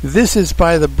 This is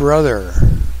by the brother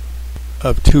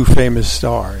of 2 famous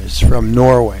stars from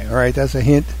Norway. All right, that's a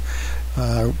hint.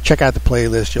 Check out the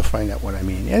playlist. You'll find out what I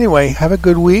mean. Anyway, have a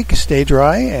good week. Stay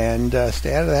dry and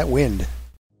stay out of that wind.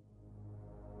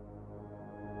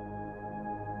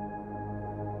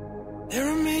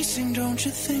 They're amazing, don't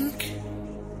you think?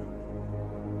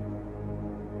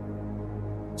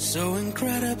 So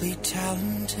incredibly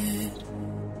talented.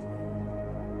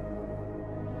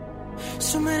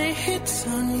 so many hits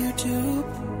on YouTube.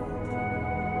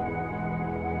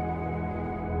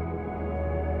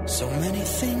 So many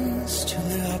things to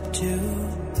live up to.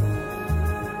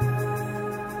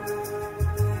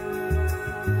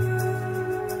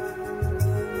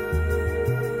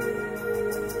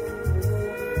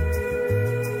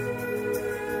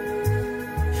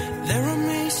 They're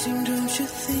amazing, don't you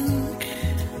think?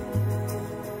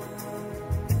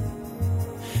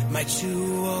 My two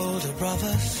older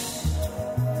brothers,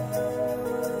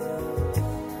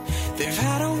 they've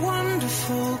had a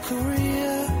wonderful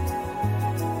career,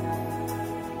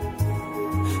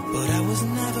 but I was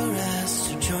never asked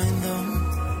to join them.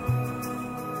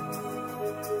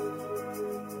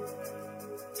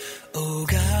 Oh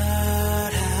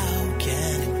God, how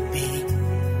can it be?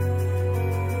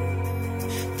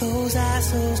 Those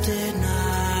assholes did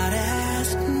not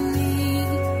ask me.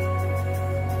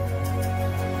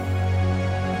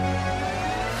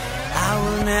 I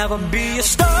will never be a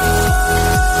star.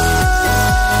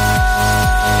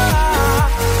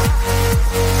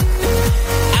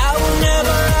 I will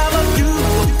never ever do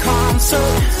a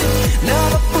concert,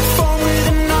 never perform with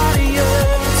an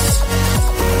audience.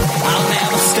 I'll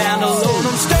never stand alone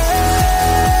on stage.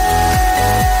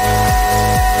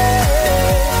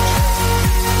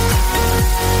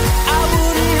 I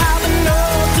wouldn't have the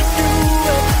nerve to do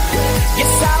it.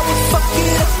 Yes, I would fuck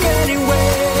it up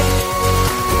anyway.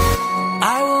 I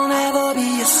will never be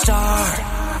a star.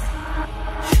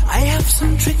 I have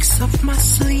some tricks up my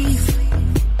sleeve.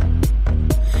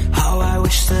 How I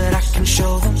wish that I can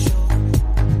show them.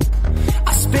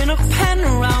 I spin a pen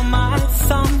around my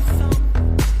thumb,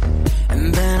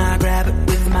 and then I grab it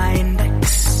with my index.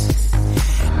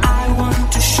 I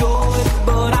want to show it,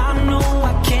 but I know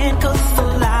I can't, 'cause the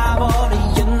live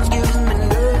audience gives me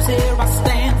nerves. Here I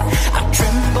stand, I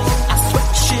tremble, I sweat,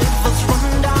 shivers run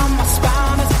down my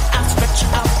spine as I stretch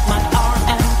out my arm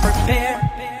and prepare.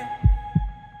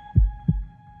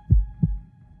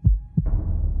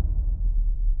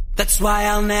 That's why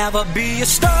I'll never be a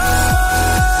star.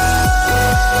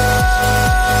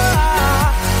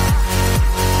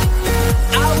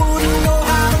 I wouldn't know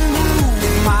how to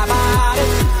move my body.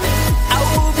 I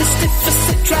will be stiff as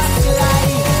a traffic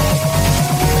light.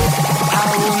 I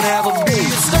will never be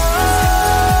a star.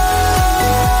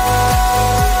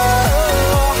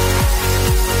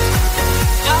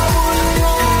 I wouldn't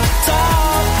want to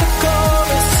top the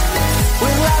chorus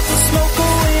with lots of smoke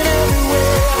going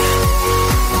everywhere.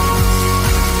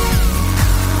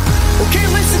 Okay,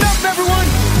 listen up, everyone.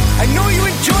 I know you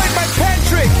enjoyed my pen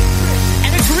trick,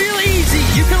 and it's real easy.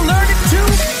 You can learn it too.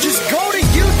 Just go to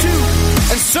YouTube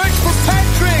and search for pen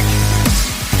trick.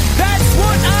 That's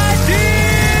what I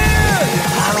did.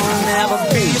 I will never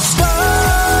be a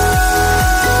star.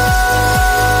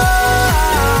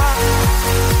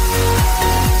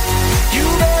 You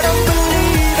better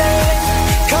believe it,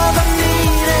 'cause I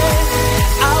need it.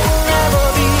 I will never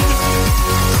be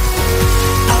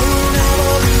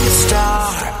a star.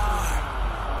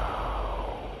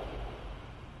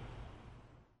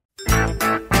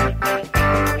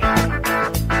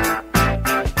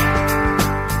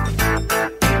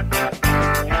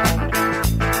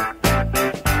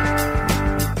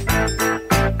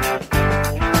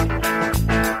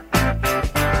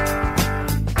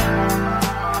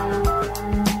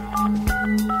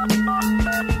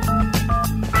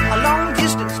 A long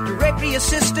distance directory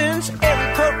assistance, area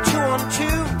code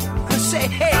 212. Say,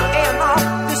 hey, AMR,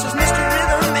 this is Mr.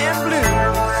 Rhythm and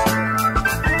Blues.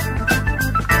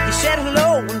 He said hello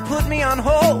and put me on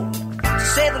hold. To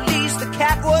say the least, the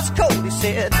cat was cold. He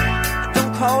said,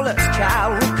 don't call us,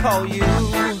 child, we'll call you.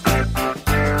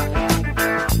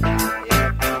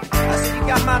 I said, you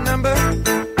got my number?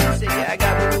 He said, yeah, I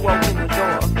got it when you walked in the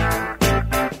door.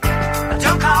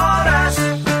 Don't call us.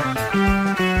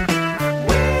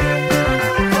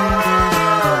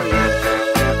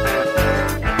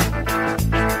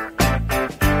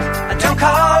 Don't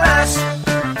call us.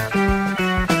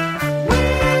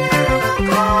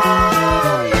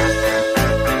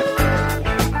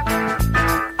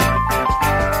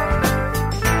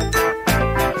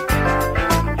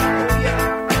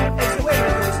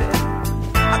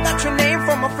 I got your name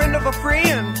from a friend of a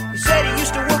friend. He said he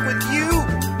used to work with you.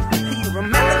 You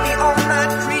remember the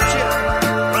all-night creature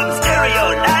from Stereo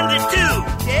 92?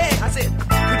 Yeah, I said,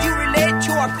 could you relate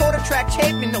to our quarter track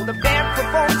tape? You know, the band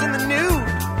performs in the nude.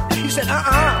 He said,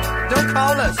 don't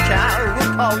call us, child,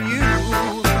 we'll call you.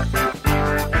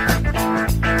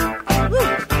 Woo.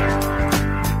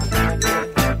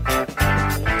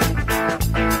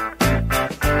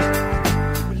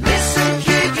 Listen,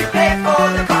 kid, you pay for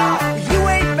the call. You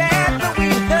ain't bad, but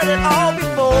we've heard it all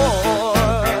before.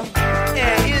 Yeah.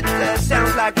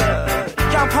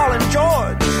 John, Paul, and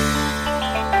George.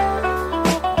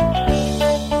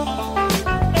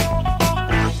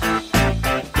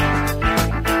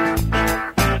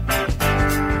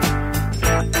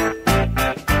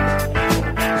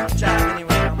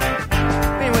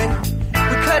 Anyway,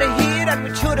 we cut a hit and we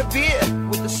toured a bit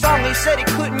with the song he said he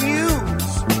couldn't use.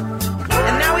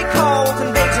 And now he calls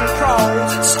and begs and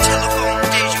crawls. It's telephone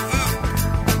deja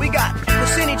vu. We got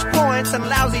percentage points and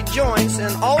lousy joints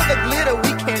and all the glitter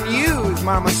we can use,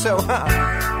 Mama. So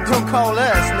don't call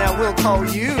us, now we'll call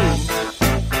you.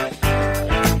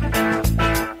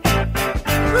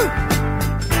 Woo.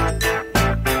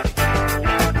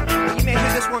 You may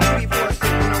hear this one too before I say,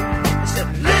 it said,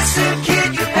 listen,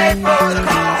 kid, you pay for the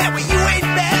call. Yeah, well, you ain't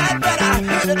bad, but I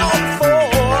heard it all before.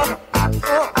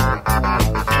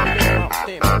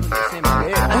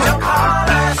 Don't call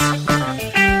us.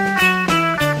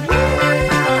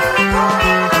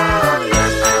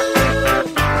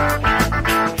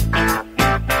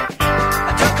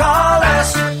 Don't call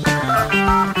us.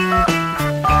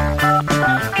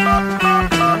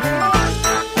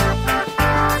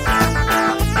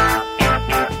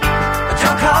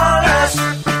 Don't call us.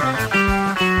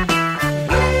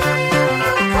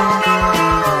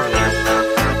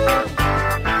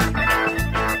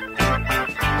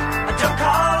 Don't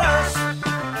call us.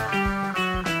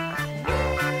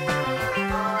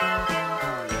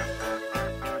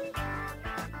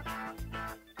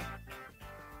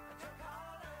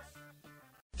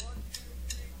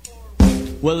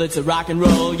 Well, it's a rock and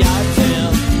roll yard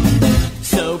sale,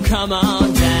 so come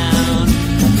on down.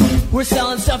 We're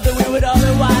selling stuff that we would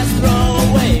otherwise throw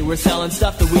away. We're selling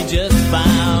stuff that we just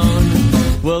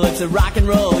found. Well, it's a rock and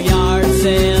roll yard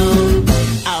sale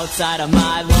outside of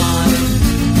my lawn.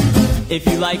 If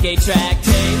you like 8-track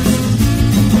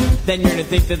tapes, then you're gonna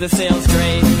think that the sale's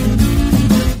great.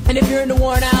 And if you're into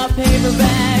worn out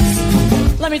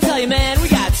paperbacks, let me tell you, man, we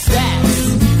got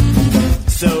stacks.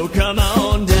 So come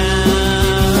on down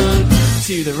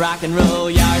to the rock and roll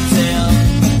yard sale.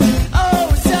 Oh,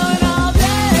 we're selling all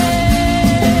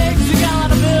day, 'cause we got a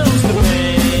lot of bills to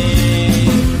pay.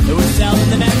 And we're selling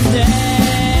the next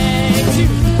day too.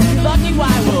 Lucky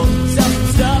why we'll sell some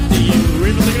stuff to you. We're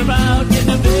even thinking about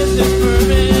getting a business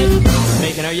permit,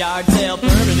 making our yard sale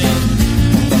permanent.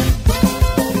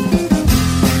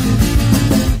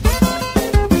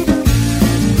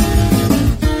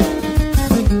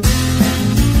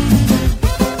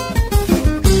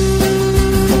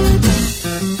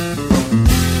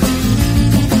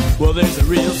 Well, there's a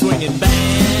real swinging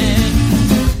band,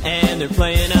 and they're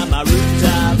playing on my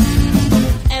rooftop,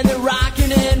 and they're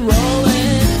rocking and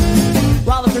rolling,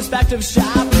 while the prospective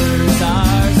shoppers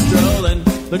are strolling,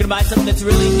 looking to buy something that's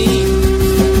really neat,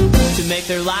 to make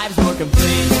their lives more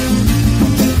complete.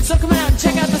 So come out and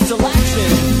check out the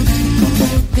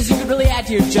selection, 'cause you could really add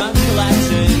to your junk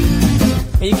collection,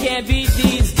 and you can't beat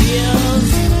these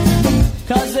deals,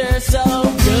 'cause they're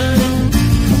so good.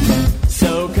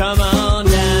 So come on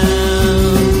down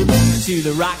to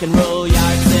the rock and roll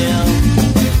yard sale.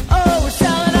 Oh, we're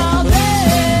selling all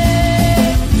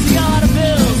day, 'cause we got a lot of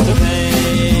bills to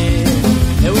pay.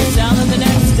 And we're selling the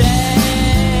next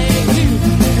day too.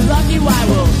 You're lucky why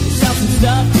we'll sell some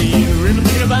stuff to you. We're even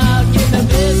thinking about getting a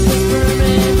business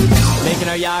permit, making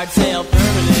our yard sale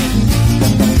permanent.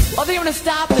 Well, I think I'm gonna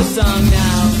stop this song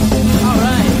now.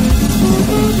 Alright.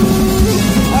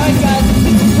 Alright guys, let's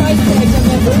get the price tags on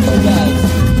that merchandise.